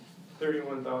travel, and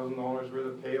 $31,000 worth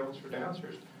of payouts for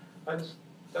dancers. That's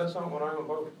not what I'm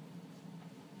about.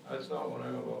 That's not what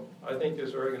I'm about. I think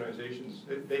this organization's,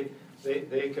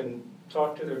 they can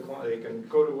talk to their client, they can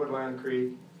go to Woodland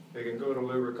Creek, they can go to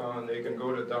Lubricon, they can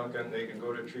go to Duncan, they can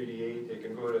go to Treaty 8, they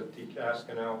can go to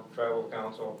Tiascanal Travel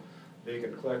Council, they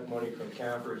can collect money from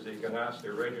campers, they can ask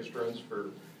their registrants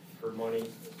for money.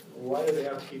 Why do they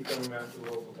have to keep coming back to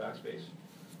the local tax base?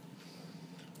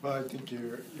 Well, I think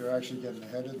you're actually getting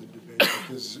ahead of the debate,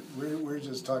 because we're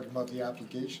just talking about the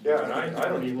application. Yeah, and I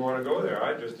don't even want to go there.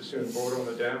 I just as soon vote on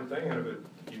the damn thing, and if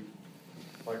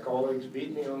my colleagues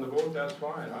beat me on the vote, that's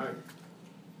fine.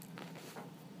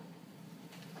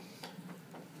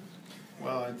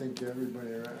 Well, I think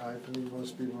everybody, I believe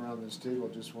most people around this table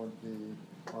just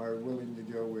are willing to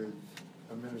go with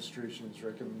administration's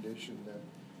recommendation that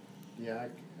the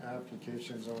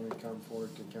applications only come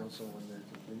forward to council when they're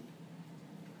complete.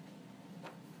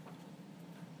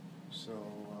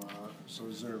 So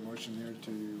is there a motion here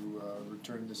to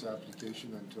return this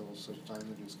application until such time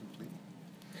it is complete?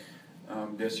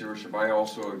 Yes, Your Worship. I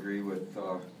also agree with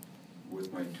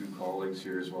my two colleagues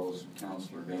here, as well as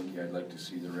Councillor Benke. I'd like to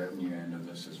see the revenue end of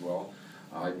this as well.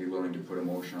 I'd be willing to put a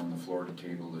motion on the floor to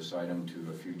table this item to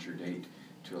a future date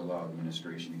to allow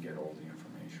administration to get all the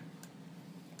information.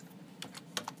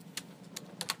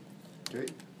 Okay.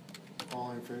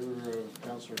 All in favor of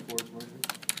Councillor Ford's motion?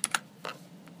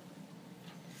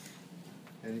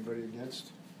 Anybody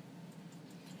against?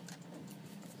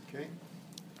 Okay.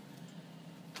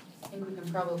 I think we can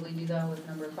probably do that with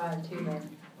number 5 too then. I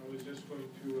was just going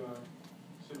to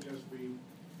suggest we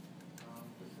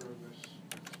defer this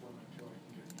one until I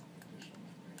can get additional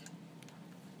information.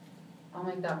 I'll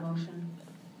make that motion.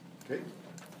 Okay.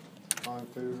 All in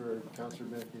favor of Councillor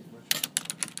Benke's motion?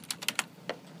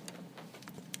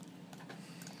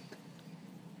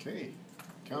 Okay.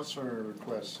 Councillor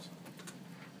request.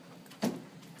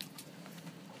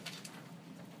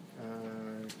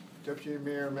 Deputy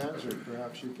Mayor Manzer,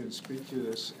 perhaps you can speak to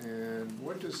this. And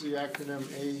what does the acronym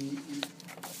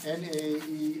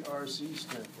NAERC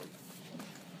stand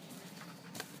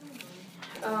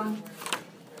for?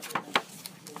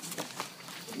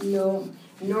 No,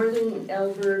 Northern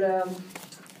Alberta,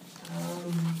 I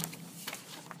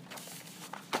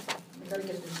gotta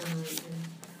get this one right here.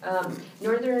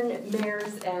 Northern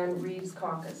Mayors and Reeves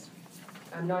Caucus.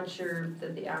 I'm not sure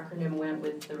that the acronym went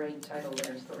with the right title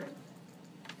there, sorry.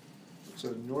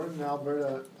 So Northern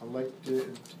Alberta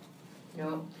elected.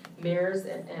 No, Mayors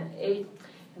and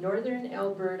Northern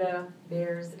Alberta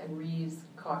Mayors and Reeves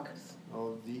Caucus.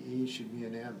 Oh, the E should be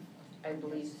an M. I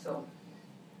believe so.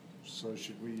 So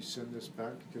should we send this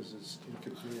back because it's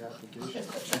incomplete application?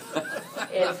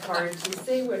 It's hard to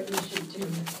say what we should do.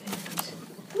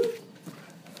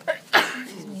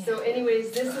 So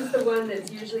anyways, this is the one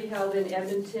that's usually held in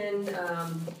Edmonton.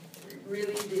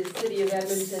 Really, the city of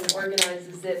Edmonton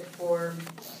organizes it for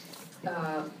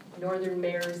northern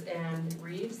mayors and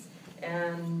reeves.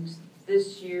 And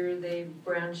this year they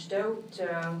branched out.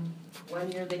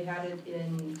 One year they had it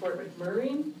in Fort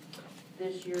McMurray.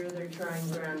 This year they're trying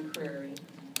Grand Prairie.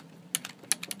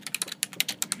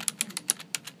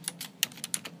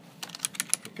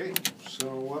 Okay, so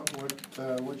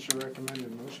what's your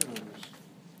recommended motion on this?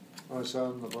 Oh, it's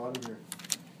on the bottom here.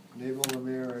 Enable the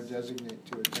mayor or designate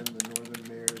to attend the Northern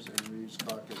Mayors and Reeves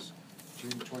Caucus,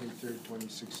 June 23rd,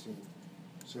 2016.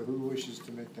 So who wishes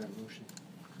to make that motion?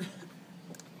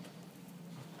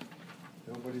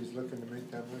 Nobody's looking to make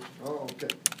that motion? Oh,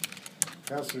 okay.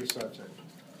 Councillor Sawchuk,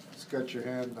 it's got your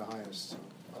hand the highest. So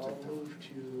I'll move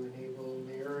to enable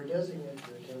mayor or designate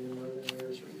to attend the Northern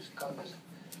Mayors Reeves Caucus,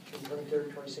 June 23rd,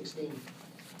 2016.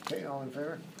 Okay, all in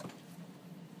favor?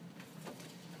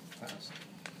 Passed.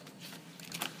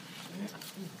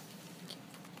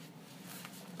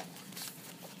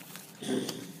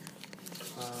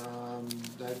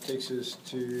 That takes us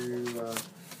to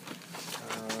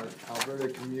Alberta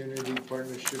Community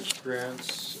Partnerships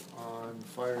grants on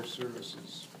fire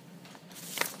services.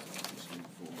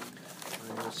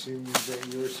 I assume that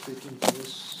you're speaking to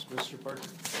this, Mr. Parker?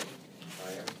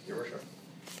 I am, Your Worship.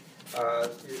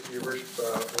 Your Worship,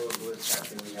 what's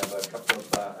happening, we have a couple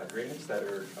of agreements that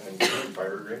are coming through,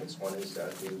 fire agreements. One is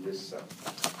due this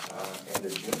end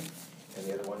of June, and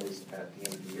the other one is at the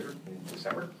end of the year in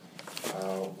December.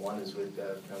 One is with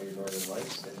County of Northern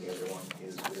Lights, and the other one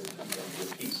is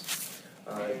with Peace.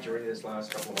 During this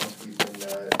last couple of months, we've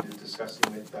been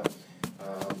discussing with them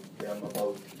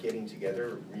about getting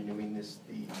together, renewing these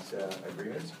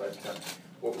agreements, but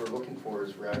what we're looking for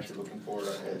is we're actually looking for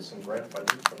some grant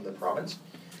funding from the province,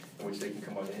 in which they can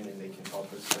come on in and they can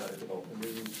help us develop a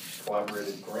new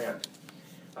collaborative grant.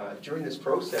 During this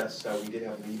process, we did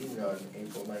have a meeting on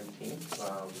April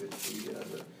 19th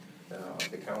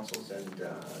with the councils and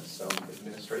some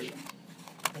administration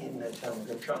in the town of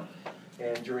Grimshaw.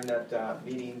 And during that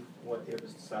meeting, it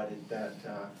was decided that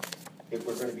if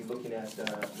we're going to be looking at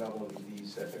not only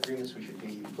these agreements, we should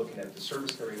be looking at the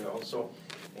service area also,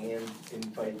 and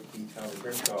invite the town of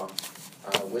Grimshaw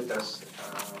with us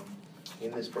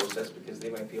in this process, because they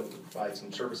might be able to provide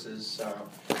some services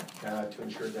to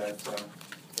ensure that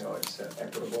it's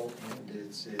equitable and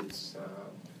it's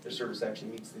their service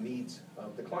actually meets the needs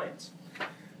of the clients.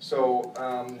 So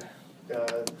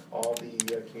all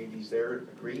the communities there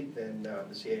agreed, and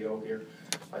the CAO here,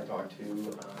 I talked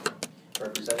to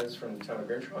representatives from the town of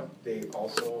Grimshaw. They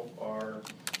also are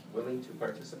willing to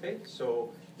participate.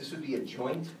 So this would be a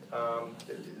joint,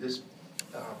 this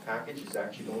package is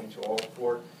actually going to all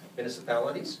 4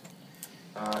 municipalities.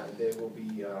 They will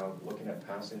be looking at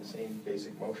passing the same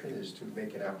basic motion, is to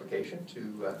make an application to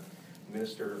the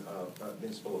Minister of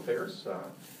Municipal Affairs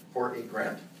for a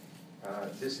grant.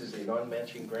 This is a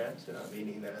non-matching grant,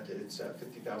 meaning that it's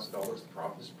 $50,000 the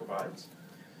province provides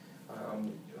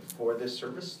for this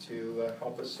service to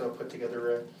help us put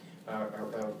together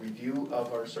a review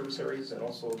of our service areas, and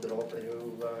also develop a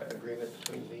new agreement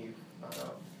between the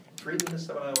 3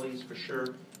 municipalities for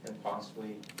sure, and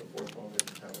possibly the 4th one with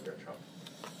the town of Grimshaw.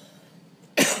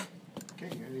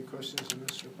 Okay, any questions of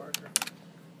Mr. Parker?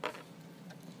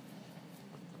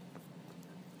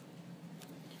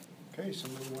 Okay,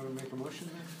 somebody want to make a motion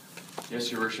there?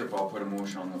 Yes, Your Worship, I'll put a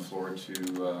motion on the floor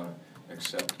to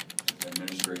accept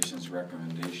administration's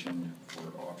recommendation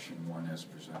for option 1 as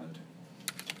presented.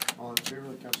 All in favor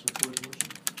of Councillor Ford's motion?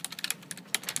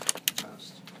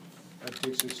 Passed. That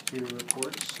takes us to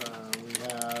reports. We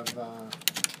have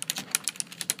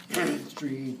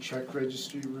 3 check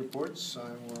registry reports.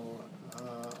 I will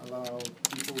allow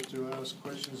people to ask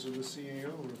questions of the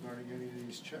CAO regarding any of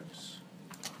these checks.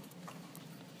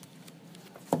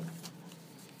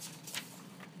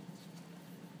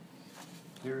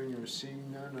 Hearing or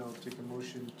seeing none, I'll take a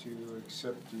motion to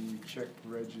accept the check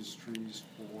registries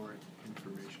for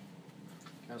information.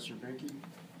 Councillor Benke,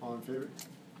 all in favor?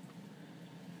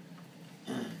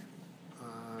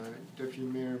 Deputy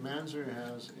Mayor Manzer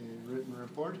has a written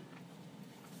report.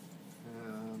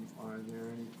 Are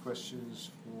there any questions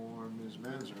for Ms.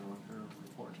 Manzer on her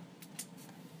report?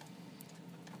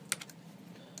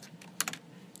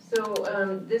 So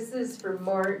this is for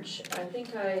March. I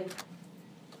think I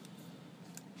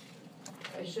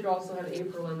should also have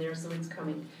April in there, so it's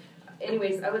coming.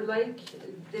 Anyways, I would like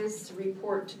this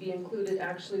report to be included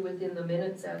actually within the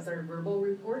minutes as our verbal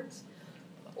reports,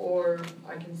 or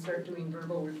I can start doing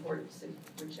verbal reports,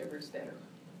 whichever is better.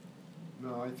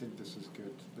 No, I think this is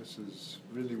good. This is,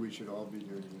 really, we should all be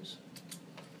doing this.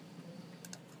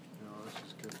 No, this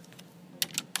is good.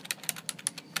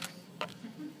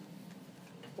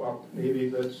 Well,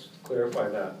 maybe let's clarify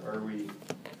that.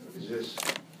 Is this,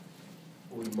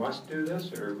 we must do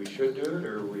this, or we should do it,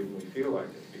 or we feel like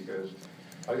it? Because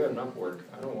I got enough work.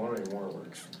 I don't want any more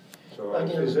work. So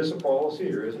is this a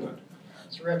policy or isn't it?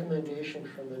 It's a recommendation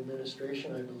from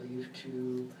administration, I believe,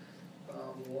 to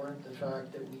warrant the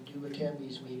fact that we do attend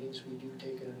these meetings. We do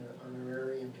take an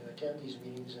honorarium to attend these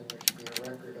meetings, and there should be a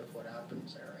record of what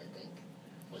happens there, I think.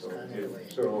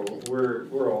 So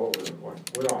we're all over the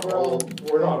point. We're not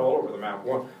all over the map.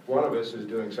 One of us is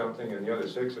doing something, and the other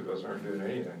 6 of us aren't doing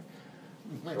anything.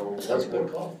 So that's a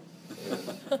good call. Yeah.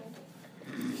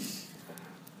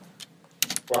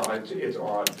 Well, it's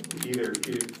odd. Either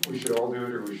we should all do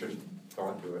it, or we should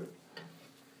not do it.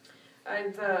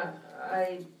 I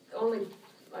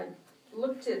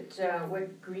looked at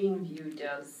what Greenview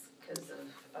does because of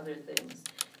other things.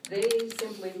 They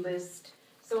simply list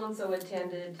so-and-so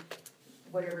attended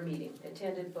whatever meeting,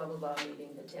 attended blah, blah, blah meeting,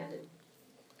 attended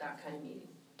that kind of meeting.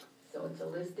 So it's a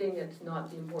listing, it's not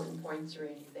the important points or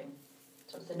anything.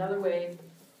 So it's another way.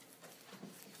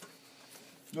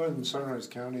 Northern Sunrise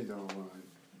County, though,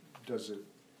 does it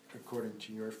according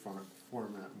to your format, more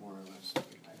or less.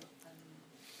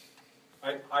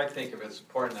 I think if it's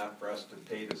important enough for us to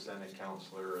pay the Senate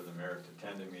councillor or the mayor to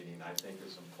attend a meeting, I think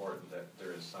it's important that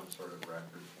there is some sort of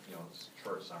record,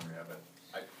 short summary of it.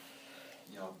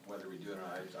 Whether we do it or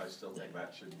not, I still think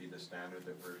that should be the standard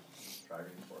that we're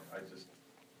striving for.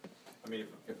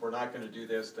 If we're not going to do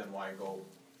this, then why go?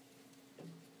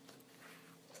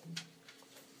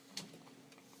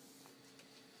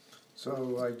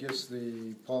 So I guess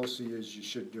the policy is you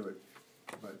should do it,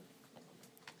 but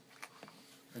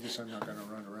I guess I'm not going to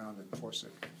run around and force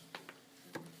it.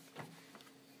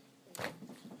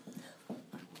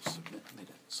 Submit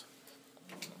minutes.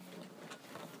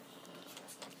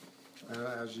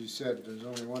 As you said, there's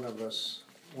only one of us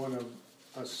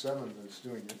 7 that's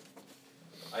doing it.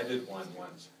 I did one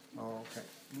once. Oh, okay.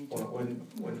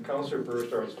 When Councillor Burr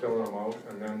starts filling them out,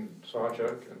 and then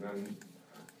Sawchuk, and then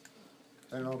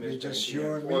it'll be just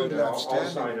you and me left left standing. I'll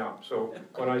sign up. So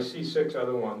when I see 6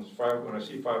 other ones, when I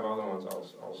see 5 other ones,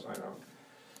 I'll sign up.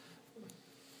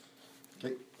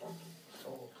 Okay.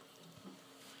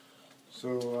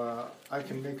 So I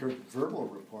can make a verbal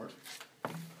report.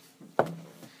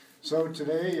 So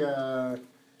today, the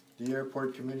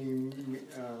airport committee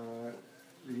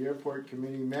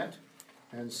met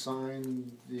and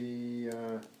signed the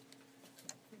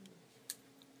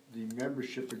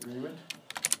membership agreement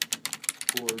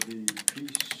for the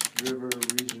Peace River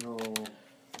Regional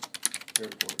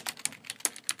Airport.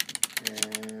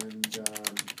 And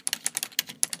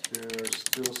there are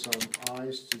still some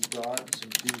I's to dot and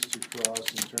some T's to cross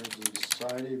in terms of the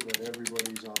society, but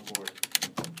everybody's on board.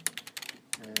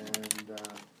 And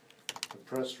the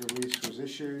press release was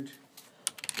issued.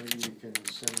 Maybe you can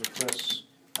send the press.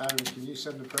 Adam, can you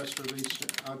send the press release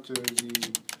out to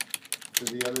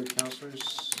the other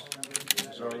councillors?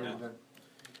 It's already done.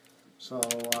 So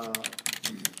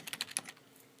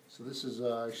this is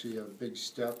actually a big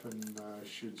step and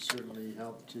should certainly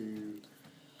help to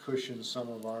cushion some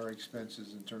of our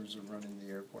expenses in terms of running the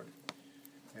airport.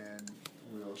 And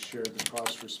we'll share the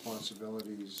cost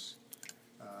responsibilities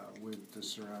with the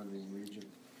surrounding region.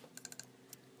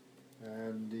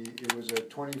 And it was a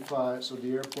 25, so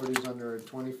the airport is under a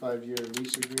 25-year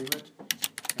lease agreement,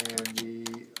 and the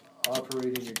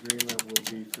operating agreement will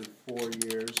be for 4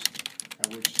 years,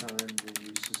 at which time the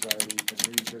society can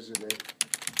revisit it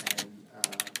and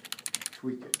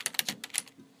tweak it.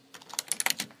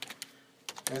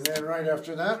 And then right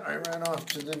after that, I ran off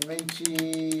to the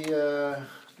Métis.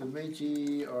 The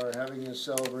Métis are having a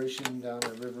celebration down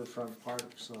at Riverfront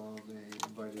Park, so they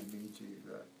invited me to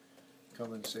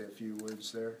come and say a few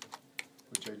words there,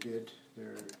 which I did.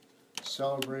 They're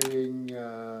celebrating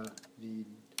the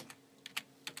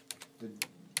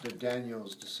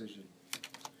Daniels decision.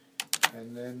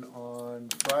 And then on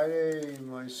Friday,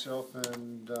 myself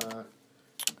and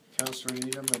Councillor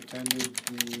Needham attended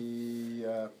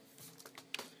the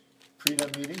PREDA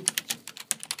meeting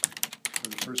for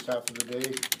the first half of the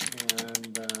day,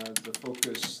 and the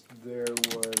focus there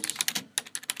was,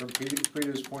 from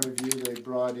PREDA's point of view, they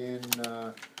brought in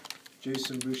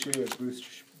Jason Boucher of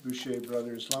Boucher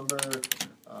Brothers Lumber,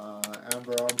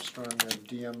 Amber Armstrong of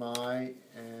DMI,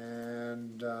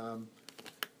 and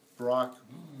Brock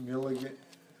Milligan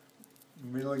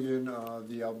of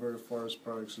the Alberta Forest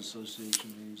Products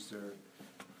Association, who's their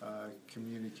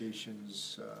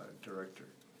communications director.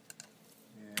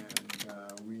 And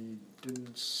we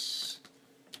didn't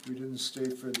We didn't stay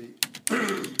for the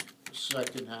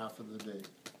second half of the day.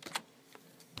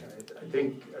 I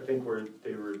think where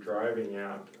they were driving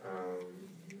at,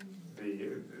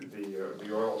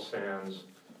 the oil sands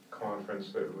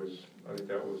conference, I think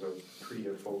that was a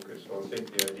PREA focus. So I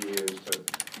think the idea is to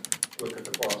look at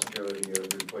the possibility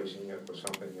of replacing it with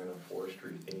something in a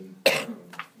forestry theme.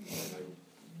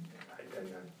 And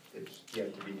it's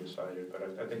yet to be decided, but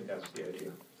I think that's the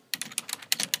idea.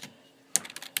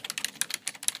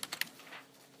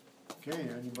 Okay,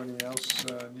 anybody else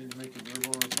need to make a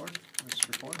verbal report?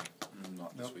 Mr. Ford?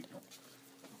 Not this week, no.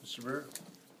 Mr. Burr?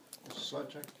 Mr.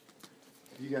 Sawcheck?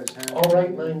 You guys had... I'll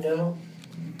write mine down.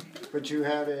 But you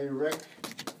had a rec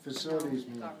facilities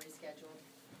meeting. Got rescheduled.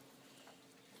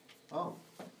 Oh.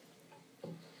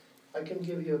 I can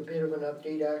give you a bit of an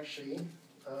update, actually.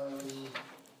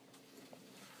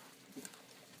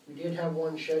 We did have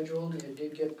one scheduled, it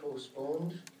did get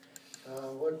postponed.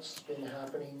 What's been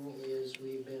happening is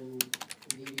we've been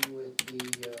meeting with the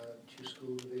two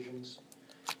school divisions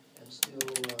and still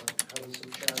having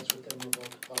some chats with them about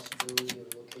the possibility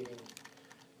of locating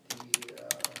the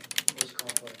post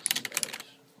complex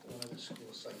at one of the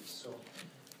school sites. So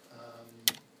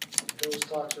those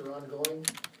talks are ongoing.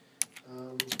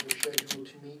 We're scheduled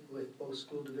to meet with both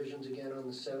school divisions again on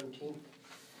the 17th.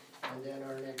 And then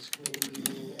our next committee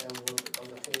meeting of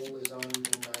the whole is on the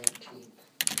 19th,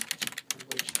 at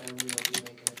which time we will be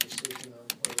making a decision on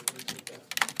where we're going to take the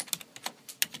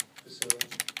facility.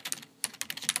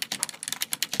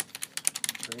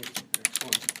 Great,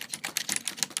 excellent.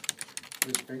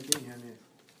 Ms. Pinky,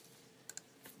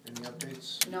 any updates?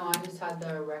 No, I just had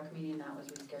the rec meeting that was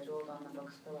rescheduled on the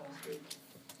books for last week.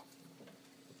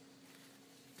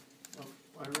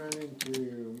 I ran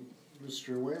into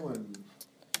Mr. Whalen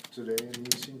today, and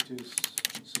he seemed to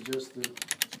suggest that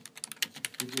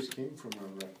he just came from our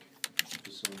rec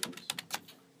facilities.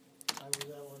 I was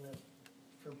at one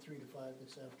from 3 to 5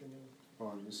 this afternoon.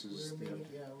 Oh, and this is we're meeting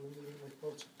with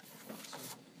both.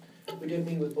 So we did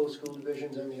meet with both school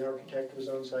divisions, and the architect was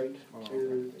on site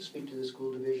to speak to the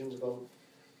school divisions about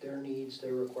their needs,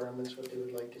 their requirements, what they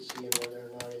would like to see, and whether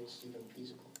or not it's even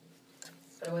feasible.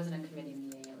 But it wasn't a committee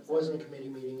meeting. It wasn't a committee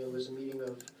meeting. It was a meeting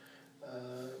of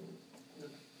the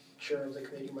chair of the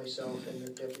committee, myself, and the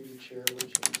deputy chair,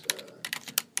 which is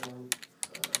Norm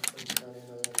from County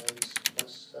Northern Lights,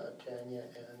 plus Tanya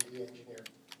and the engineer,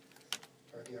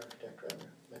 or the architect rather,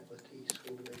 met with the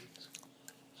school divisions.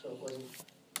 So it wasn't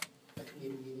a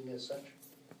committee meeting as such.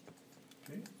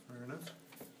 Okay, fair enough.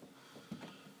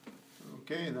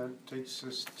 Okay, that takes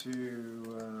us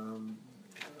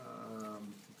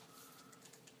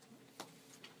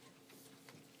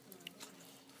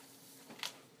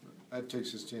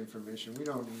to information. We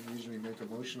don't usually make a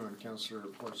motion on councillor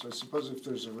reports. I suppose if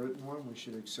there's a written one, we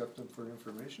should accept them for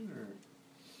information, or?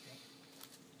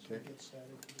 So it gets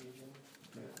added to the agenda.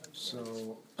 Yeah,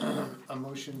 so a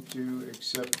motion to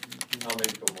accept. I'll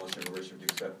make a motion, Your Worship, to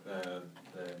accept the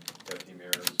deputy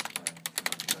mayor's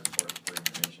report for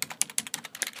information.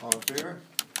 All in favor?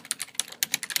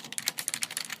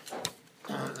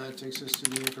 That takes us to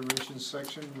the information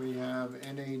section. We have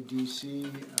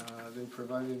NADC. They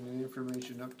provided an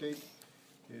information update.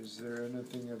 Is there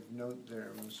anything of note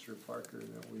there, Mr. Parker,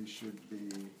 that we should be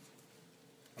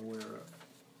aware of?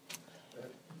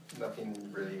 Nothing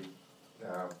really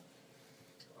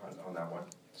on that one.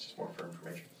 It's just more for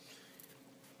information.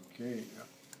 Okay.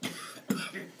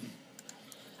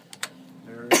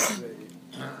 There is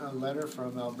a letter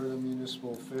from Alberta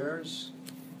Municipal Affairs,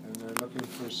 and they're looking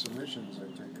for submissions, I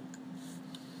take it.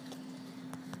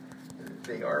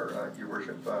 They are, Your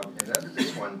Worship, and under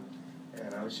this one,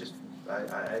 and I was just,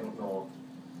 I don't know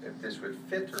if this would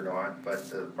fit or not, but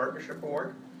the partnership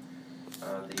award,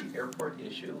 the airport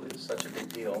issue is such a big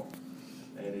deal,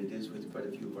 and it is with quite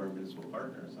a few of our municipal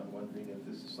partners. I'm wondering if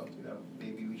this is something that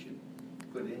maybe we should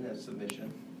put in as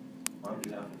submission on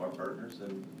behalf of our partners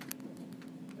and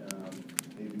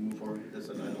maybe move forward with this.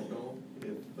 And I don't know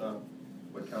if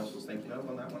what council's thinking of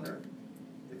on that one, or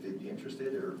if they'd be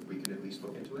interested, or we can at least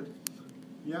look into it.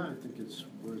 Yeah, I think it's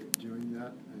worth doing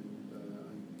that, and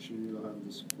I'm sure you'll have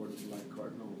the support of Light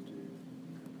Cardinal to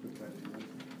put that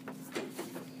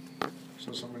in.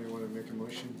 So somebody want to make a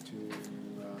motion to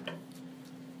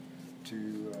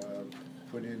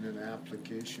put in an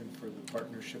application for the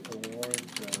partnership award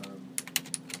for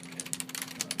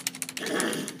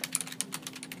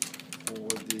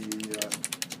the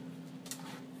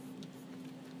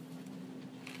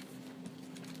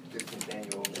 15th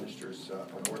annual Ministers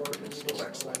Award for Municipal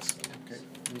Excellence. Okay,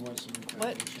 we want some.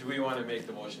 Do we want to make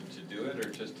the motion to do it, or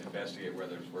just investigate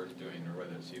whether it's worth doing, or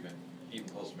whether it's even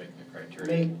close to making the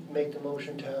criteria? Make the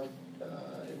motion to have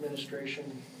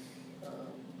administration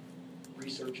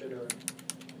research it or?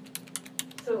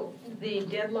 So the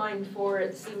deadline for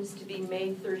it seems to be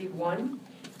May 31,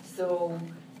 so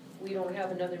we don't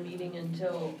have another meeting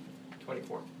until,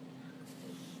 24.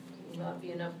 will not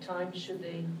be enough time, should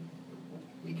they?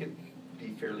 We could be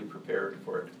fairly prepared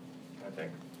for it, I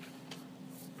think.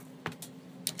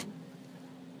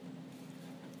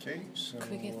 Okay, so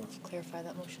Could we clarify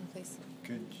that motion, please?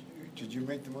 did you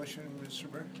make the motion, Mr.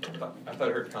 Burr? I thought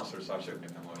I heard Councillor Sawchuk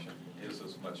make the motion. His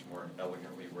was much more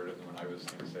elegantly worded than what I was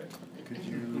going to say. Could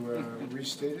you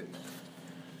restate it?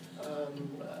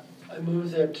 I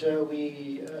move that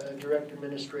we direct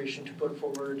administration to put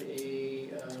forward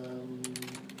a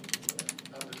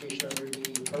application under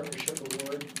the partnership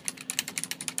award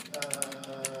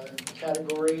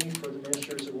category for the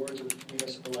Minister's Awards of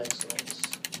Municipal Excellence.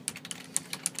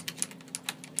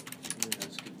 Yeah,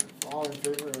 that's good. All in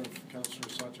favor of Councillor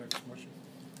Sawchuk's motion?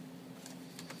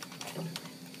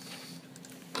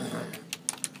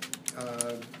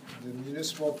 The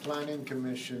Municipal Planning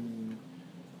Commission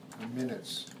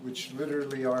minutes, which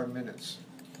literally are minutes.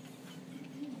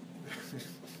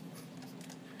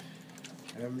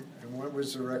 And what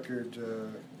was the record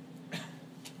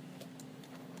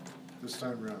this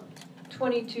time around?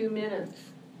 22 minutes.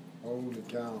 Holy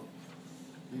cow.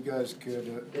 You guys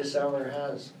could... This hour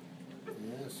has.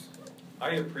 Yes.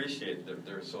 I appreciate that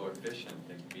they're so efficient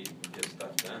and get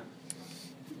stuff done.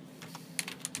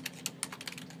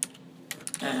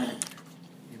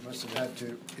 You must have had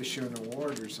to issue an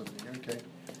award or something, okay.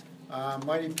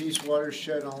 Mighty Peace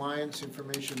Watershed Alliance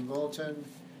Information Bulletin,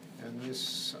 and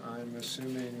this, I'm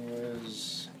assuming,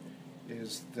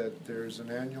 is that there's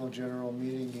an annual general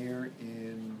meeting here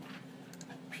in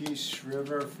Peace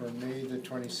River for May the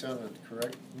 27th,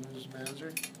 correct, Ms.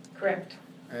 Manzer? Correct.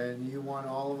 And you want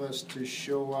all of us to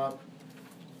show up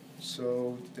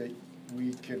so that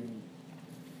we can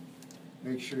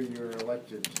make sure you're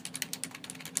elected.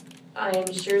 I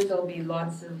am sure there'll be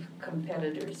lots of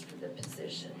competitors for the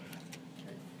position.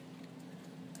 Okay.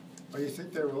 Oh, you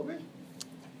think there will be?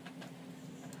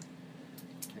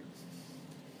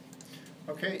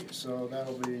 Okay, so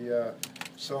that'll be,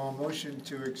 so a motion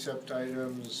to accept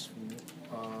items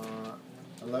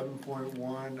 11.1,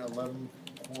 11.3,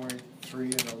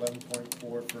 and 11.4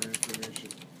 for information.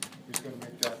 Who's going to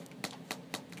make that?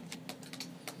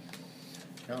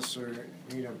 Councillor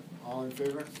Needham, all in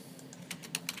favor?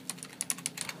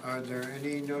 Are there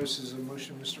any notices of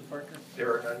motion, Mr. Parker?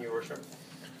 There are none, Your Worship.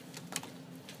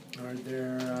 Are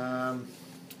there,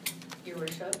 Your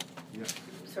Worship? yeah.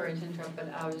 Sorry to interrupt, but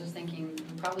I was just thinking,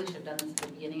 we probably should have done this at the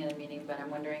beginning of the meeting, but I'm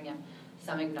wondering if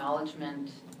some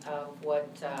acknowledgement of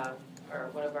what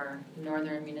one of our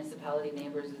northern municipality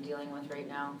neighbors is dealing with right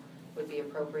now would be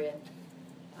appropriate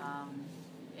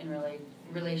in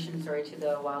relation to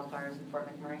the wildfires in Fort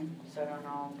McMurray. So I don't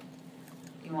know,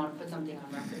 you want to put something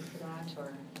on record for that,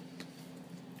 or?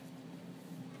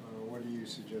 What do you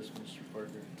suggest, Mr.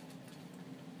 Parker?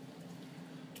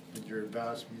 With your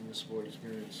vast municipal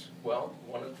experience. Well,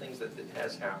 one of the things that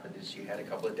has happened is you had a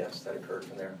couple of deaths that occurred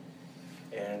from there.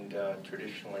 And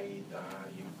traditionally,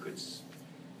 you could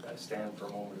stand for a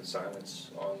moment of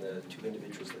silence on the two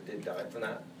individuals that did die from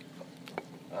that.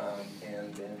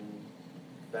 And then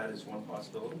that is one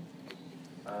possibility.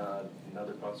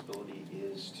 Another possibility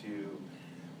is to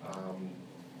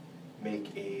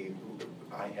make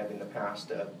I have in the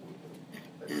past,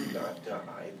 not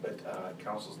I, but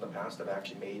councils in the past have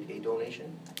actually made a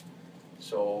donation.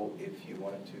 So if you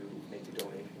wanted to make a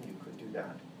donation, you could do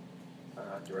that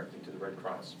directly to the Red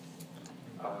Cross.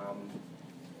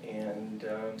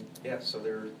 Yeah, so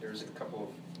there's a couple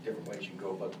of different ways you can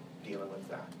go about dealing with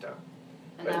that.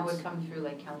 And that would come through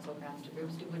like council grants to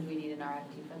groups. Would we need an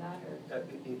RFP for that, or?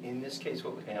 In this case,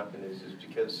 what would happen is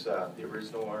because there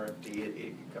is no RFP,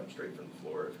 it comes straight from the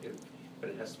floor, but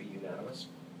it has to be unanimous.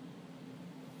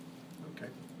 Okay.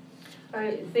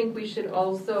 I think we should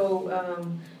also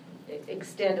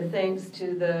extend a thanks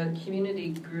to the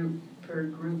community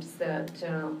groups that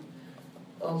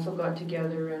also got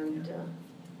together and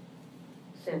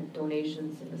sent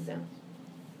donations in a sense.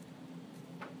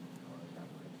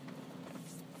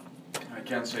 I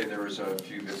can say there was a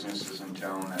few businesses in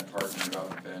town that partnered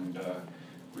up, and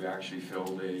we actually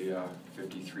filled a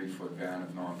 53-foot van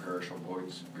of non-perishable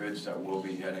goods that will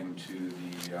be heading to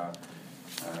the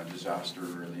disaster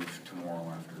relief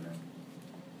tomorrow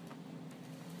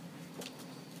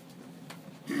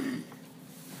afternoon.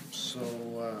 So,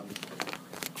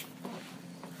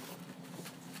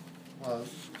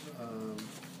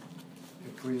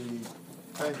 if we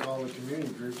thank all the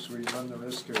community groups, we run the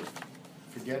risk of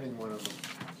forgetting one of them.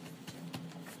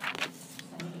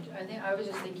 I I was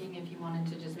just thinking if you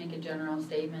wanted to just make a general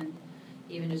statement,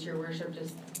 even just your worship,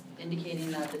 just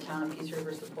indicating that the town of Peace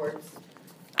River supports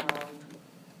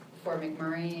Fort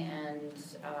McMurray and,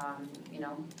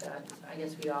 that I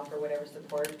guess we offer whatever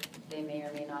support they may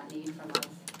or may not need from us.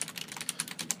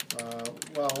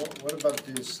 Well, what about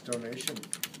this donation?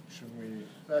 Should we,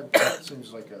 that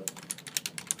seems like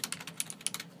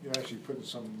you're actually putting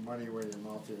some money where your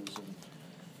mouth is.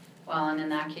 Well, and in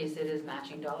that case, it is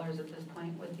matching dollars at this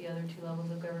point with the other two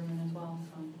levels of government as well,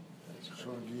 so.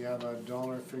 So do you have a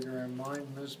dollar figure in mind,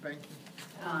 Ms. Banky?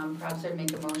 Perhaps I'd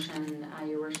make a motion,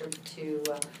 your worship, to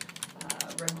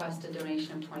request a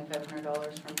donation of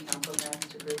 $2,500 from council grants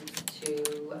to groups to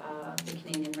the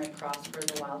Canadian Red Cross for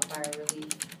the wildfire relief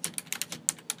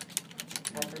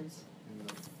efforts. In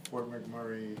the Fort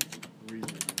McMurray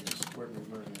region, I guess, Fort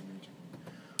McMurray region.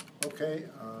 Okay,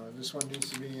 this one needs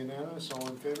to be unanimous, all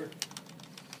in favor?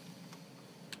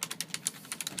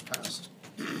 Passed.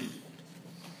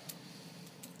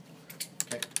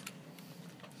 Okay.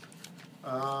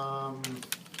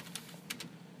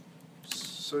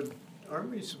 So aren't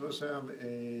we supposed to have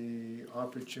a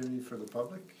opportunity for the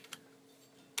public?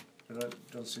 I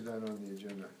don't see that on the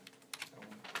agenda.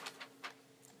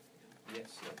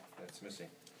 Yes, that's missing.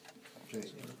 Okay.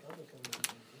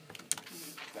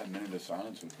 That minute of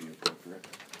silence would be appropriate.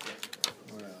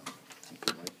 Well,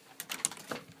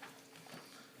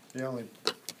 the only,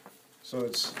 so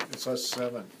it's us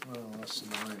 7, well, us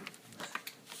 9.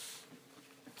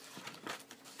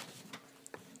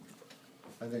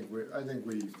 I think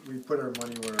we put our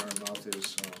money where our mouth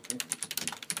is.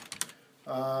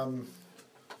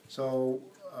 So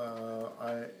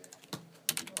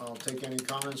I'll take any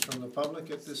comments from the public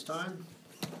at this time.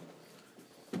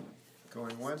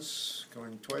 Going once,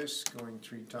 going twice, going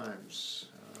 3 times.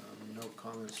 No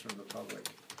comments from the public.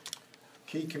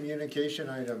 Key communication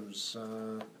items.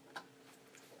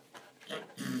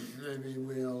 Maybe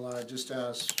we'll just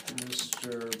ask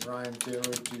Mr. Brian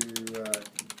Taylor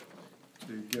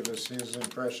to give us his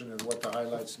impression of what the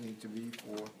highlights need to be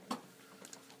for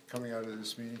coming out of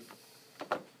this meeting.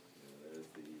 There's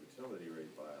the utility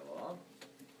rate bylaw.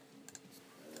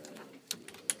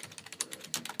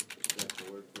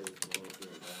 Central workplace promotion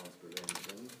and violence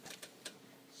prevention.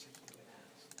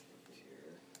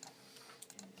 Here.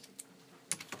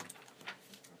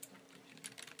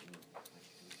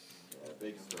 Yeah,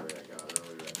 big story I got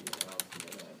earlier at the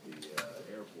announcement at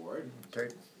the airport. Okay.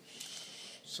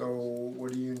 So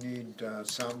what do you need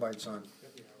sound bites on?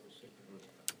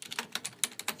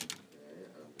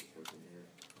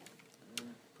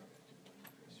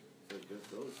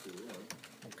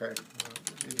 Okay,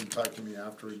 you can talk to me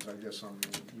afterwards, I guess, on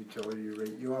the utility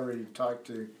rate. You already talked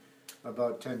to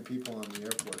about 10 people on the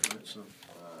airport, right? So.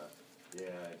 Yeah,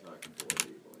 I talked to 4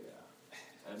 people,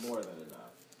 yeah. And more than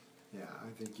enough. Yeah,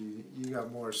 I think you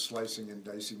got more slicing and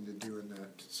dicing to do in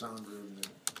that sound room that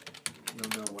you'll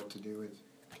know what to do with.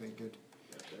 Okay, good.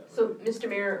 So, Mr.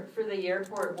 Mayor, for the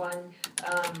airport one,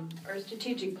 our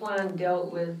strategic plan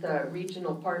dealt with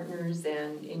regional partners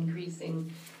and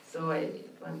increasing, so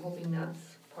I'm hoping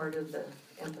that's part of the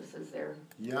emphasis there.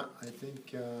 Yeah, I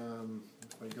think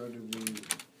if I go to the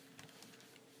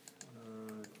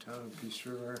Town of Peace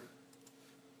River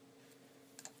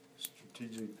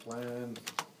strategic plan,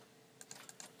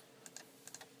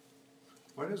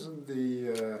 why doesn't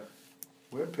the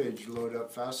webpage load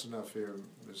up fast enough here,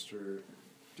 Mr.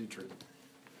 Dietrich?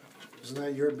 Isn't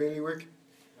that your bailiwick?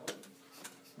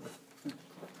 The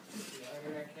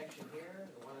internet connection here,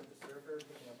 the one at the server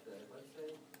picking up the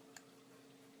website.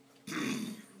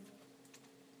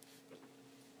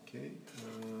 Okay,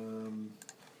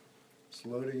 it's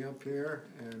loading up here,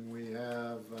 and we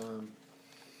have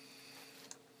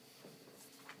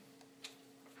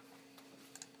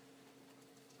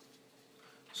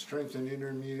strengthen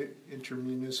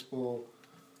intermunicipal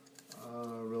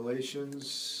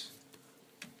relations,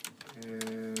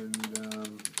 and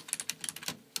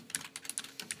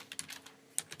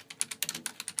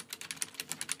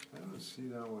I don't see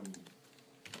that one.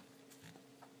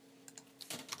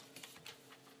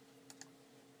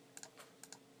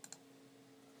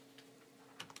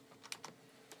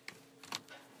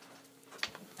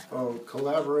 Oh,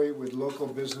 collaborate with local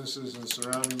businesses and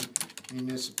surrounding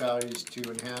municipalities to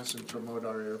enhance and promote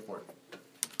our airport.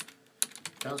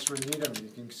 Councillor Needham, you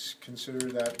can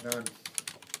consider that done.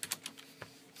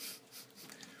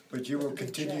 But you will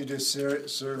continue to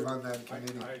serve on that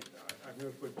committee. I'm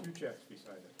going to put 2 checks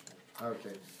beside it.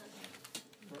 Okay.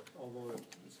 Although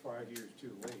it's 5 years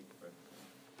too late, but.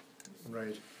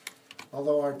 Right.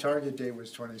 Although our target date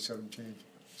was 2017,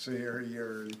 so you're a year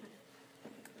early.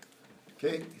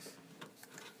 Okay.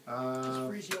 Just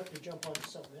frees you up to jump onto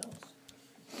something else.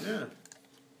 Yeah,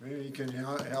 maybe you can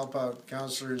help out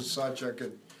Councillor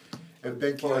Sawchuk and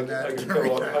Binky Well, on that. I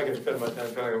can spend my time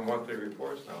filling out monthly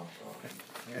reports now,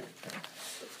 so.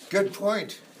 Good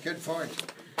point, good point.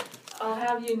 I'll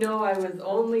have you know I was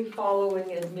only following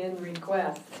admin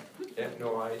requests. Yeah,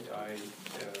 no,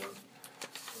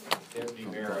 Deputy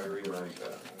Mayor, I realize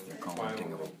that. And the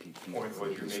final point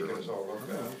was you're making us all look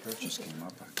bad.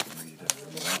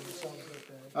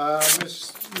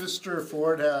 Mr.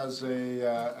 Ford has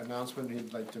a announcement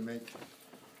he'd like to make,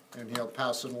 and he'll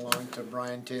pass it along to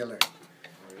Brian Taylor.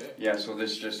 Yeah, so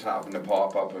this just happened to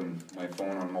pop up on my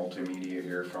phone on multimedia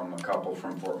here from a couple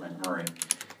from Fort McMurray.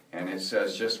 And it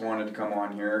says, just wanted to come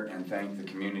on here and thank the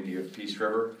community of Peace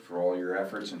River for all your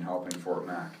efforts in helping Fort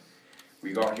Mac.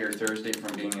 We got here Thursday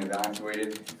from being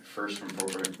evacuated, first from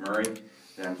Fort McMurray,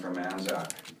 then from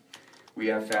Anzac. We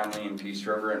have family in Peace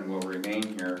River and will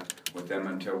remain here with them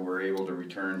until we're able to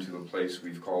return to a place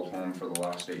we've called home for the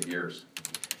last 8 years.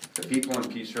 The people in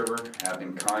Peace River have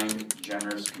been kind,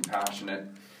 generous, compassionate,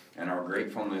 and our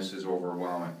gratefulness is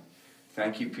overwhelming.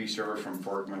 Thank you, Peace River from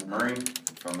Fort McMurray.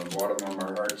 From the bottom of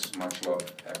our hearts, much love,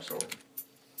 EXO.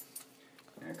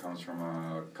 And it comes from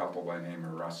a couple by the name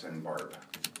of Russ and Barb.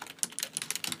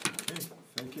 Okay,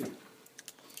 thank you.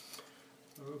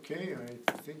 Okay,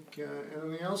 I think,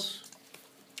 anything else?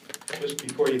 Just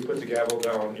before you put the gavel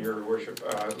down, Your Worship,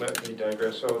 let me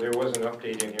digress. So there was an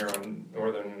update in here on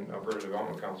Northern Alberta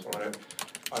Development Council, and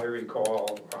I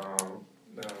recall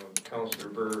Councillor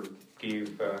Burr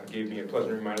gave me a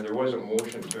pleasant reminder. There was a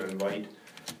motion to invite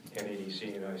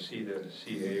NADC, and I see the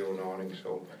CAO nodding,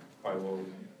 so I will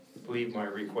believe my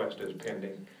request is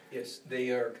pending. Yes,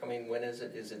 they are coming, when is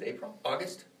it? Is it April?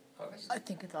 August? I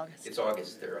think it's August. It's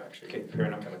August, they're actually. Okay, fair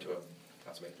enough. Coming to a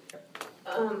council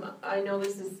meeting. I know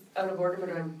this is out of order,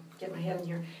 but I'm getting my head in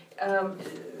here.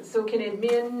 So can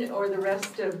admin or the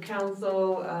rest of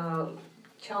council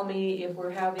tell me if we're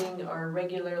having our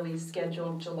regularly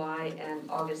scheduled July and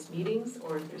August meetings,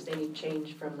 or if there's any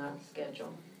change from that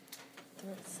schedule?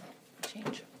 There is a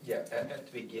change. Yeah, at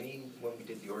the beginning, when we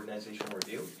did the organizational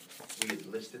review, we had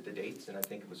listed the dates, and I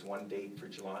think it was one date for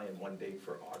July and one date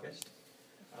for August.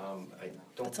 I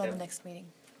don't That's on the next meeting.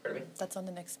 Pardon me? That's on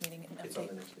the next meeting. It's on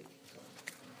the next meeting. So.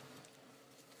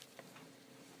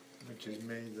 Which is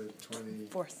May the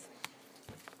 4th.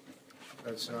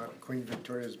 That's not Queen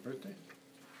Victoria's birthday?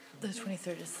 The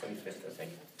 23rd is. 25th, I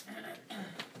think.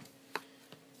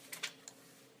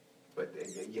 But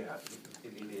yeah,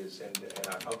 it is, and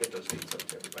I'll get those dates up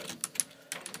to everybody.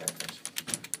 Okay,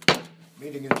 thanks.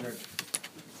 Meeting adjourned.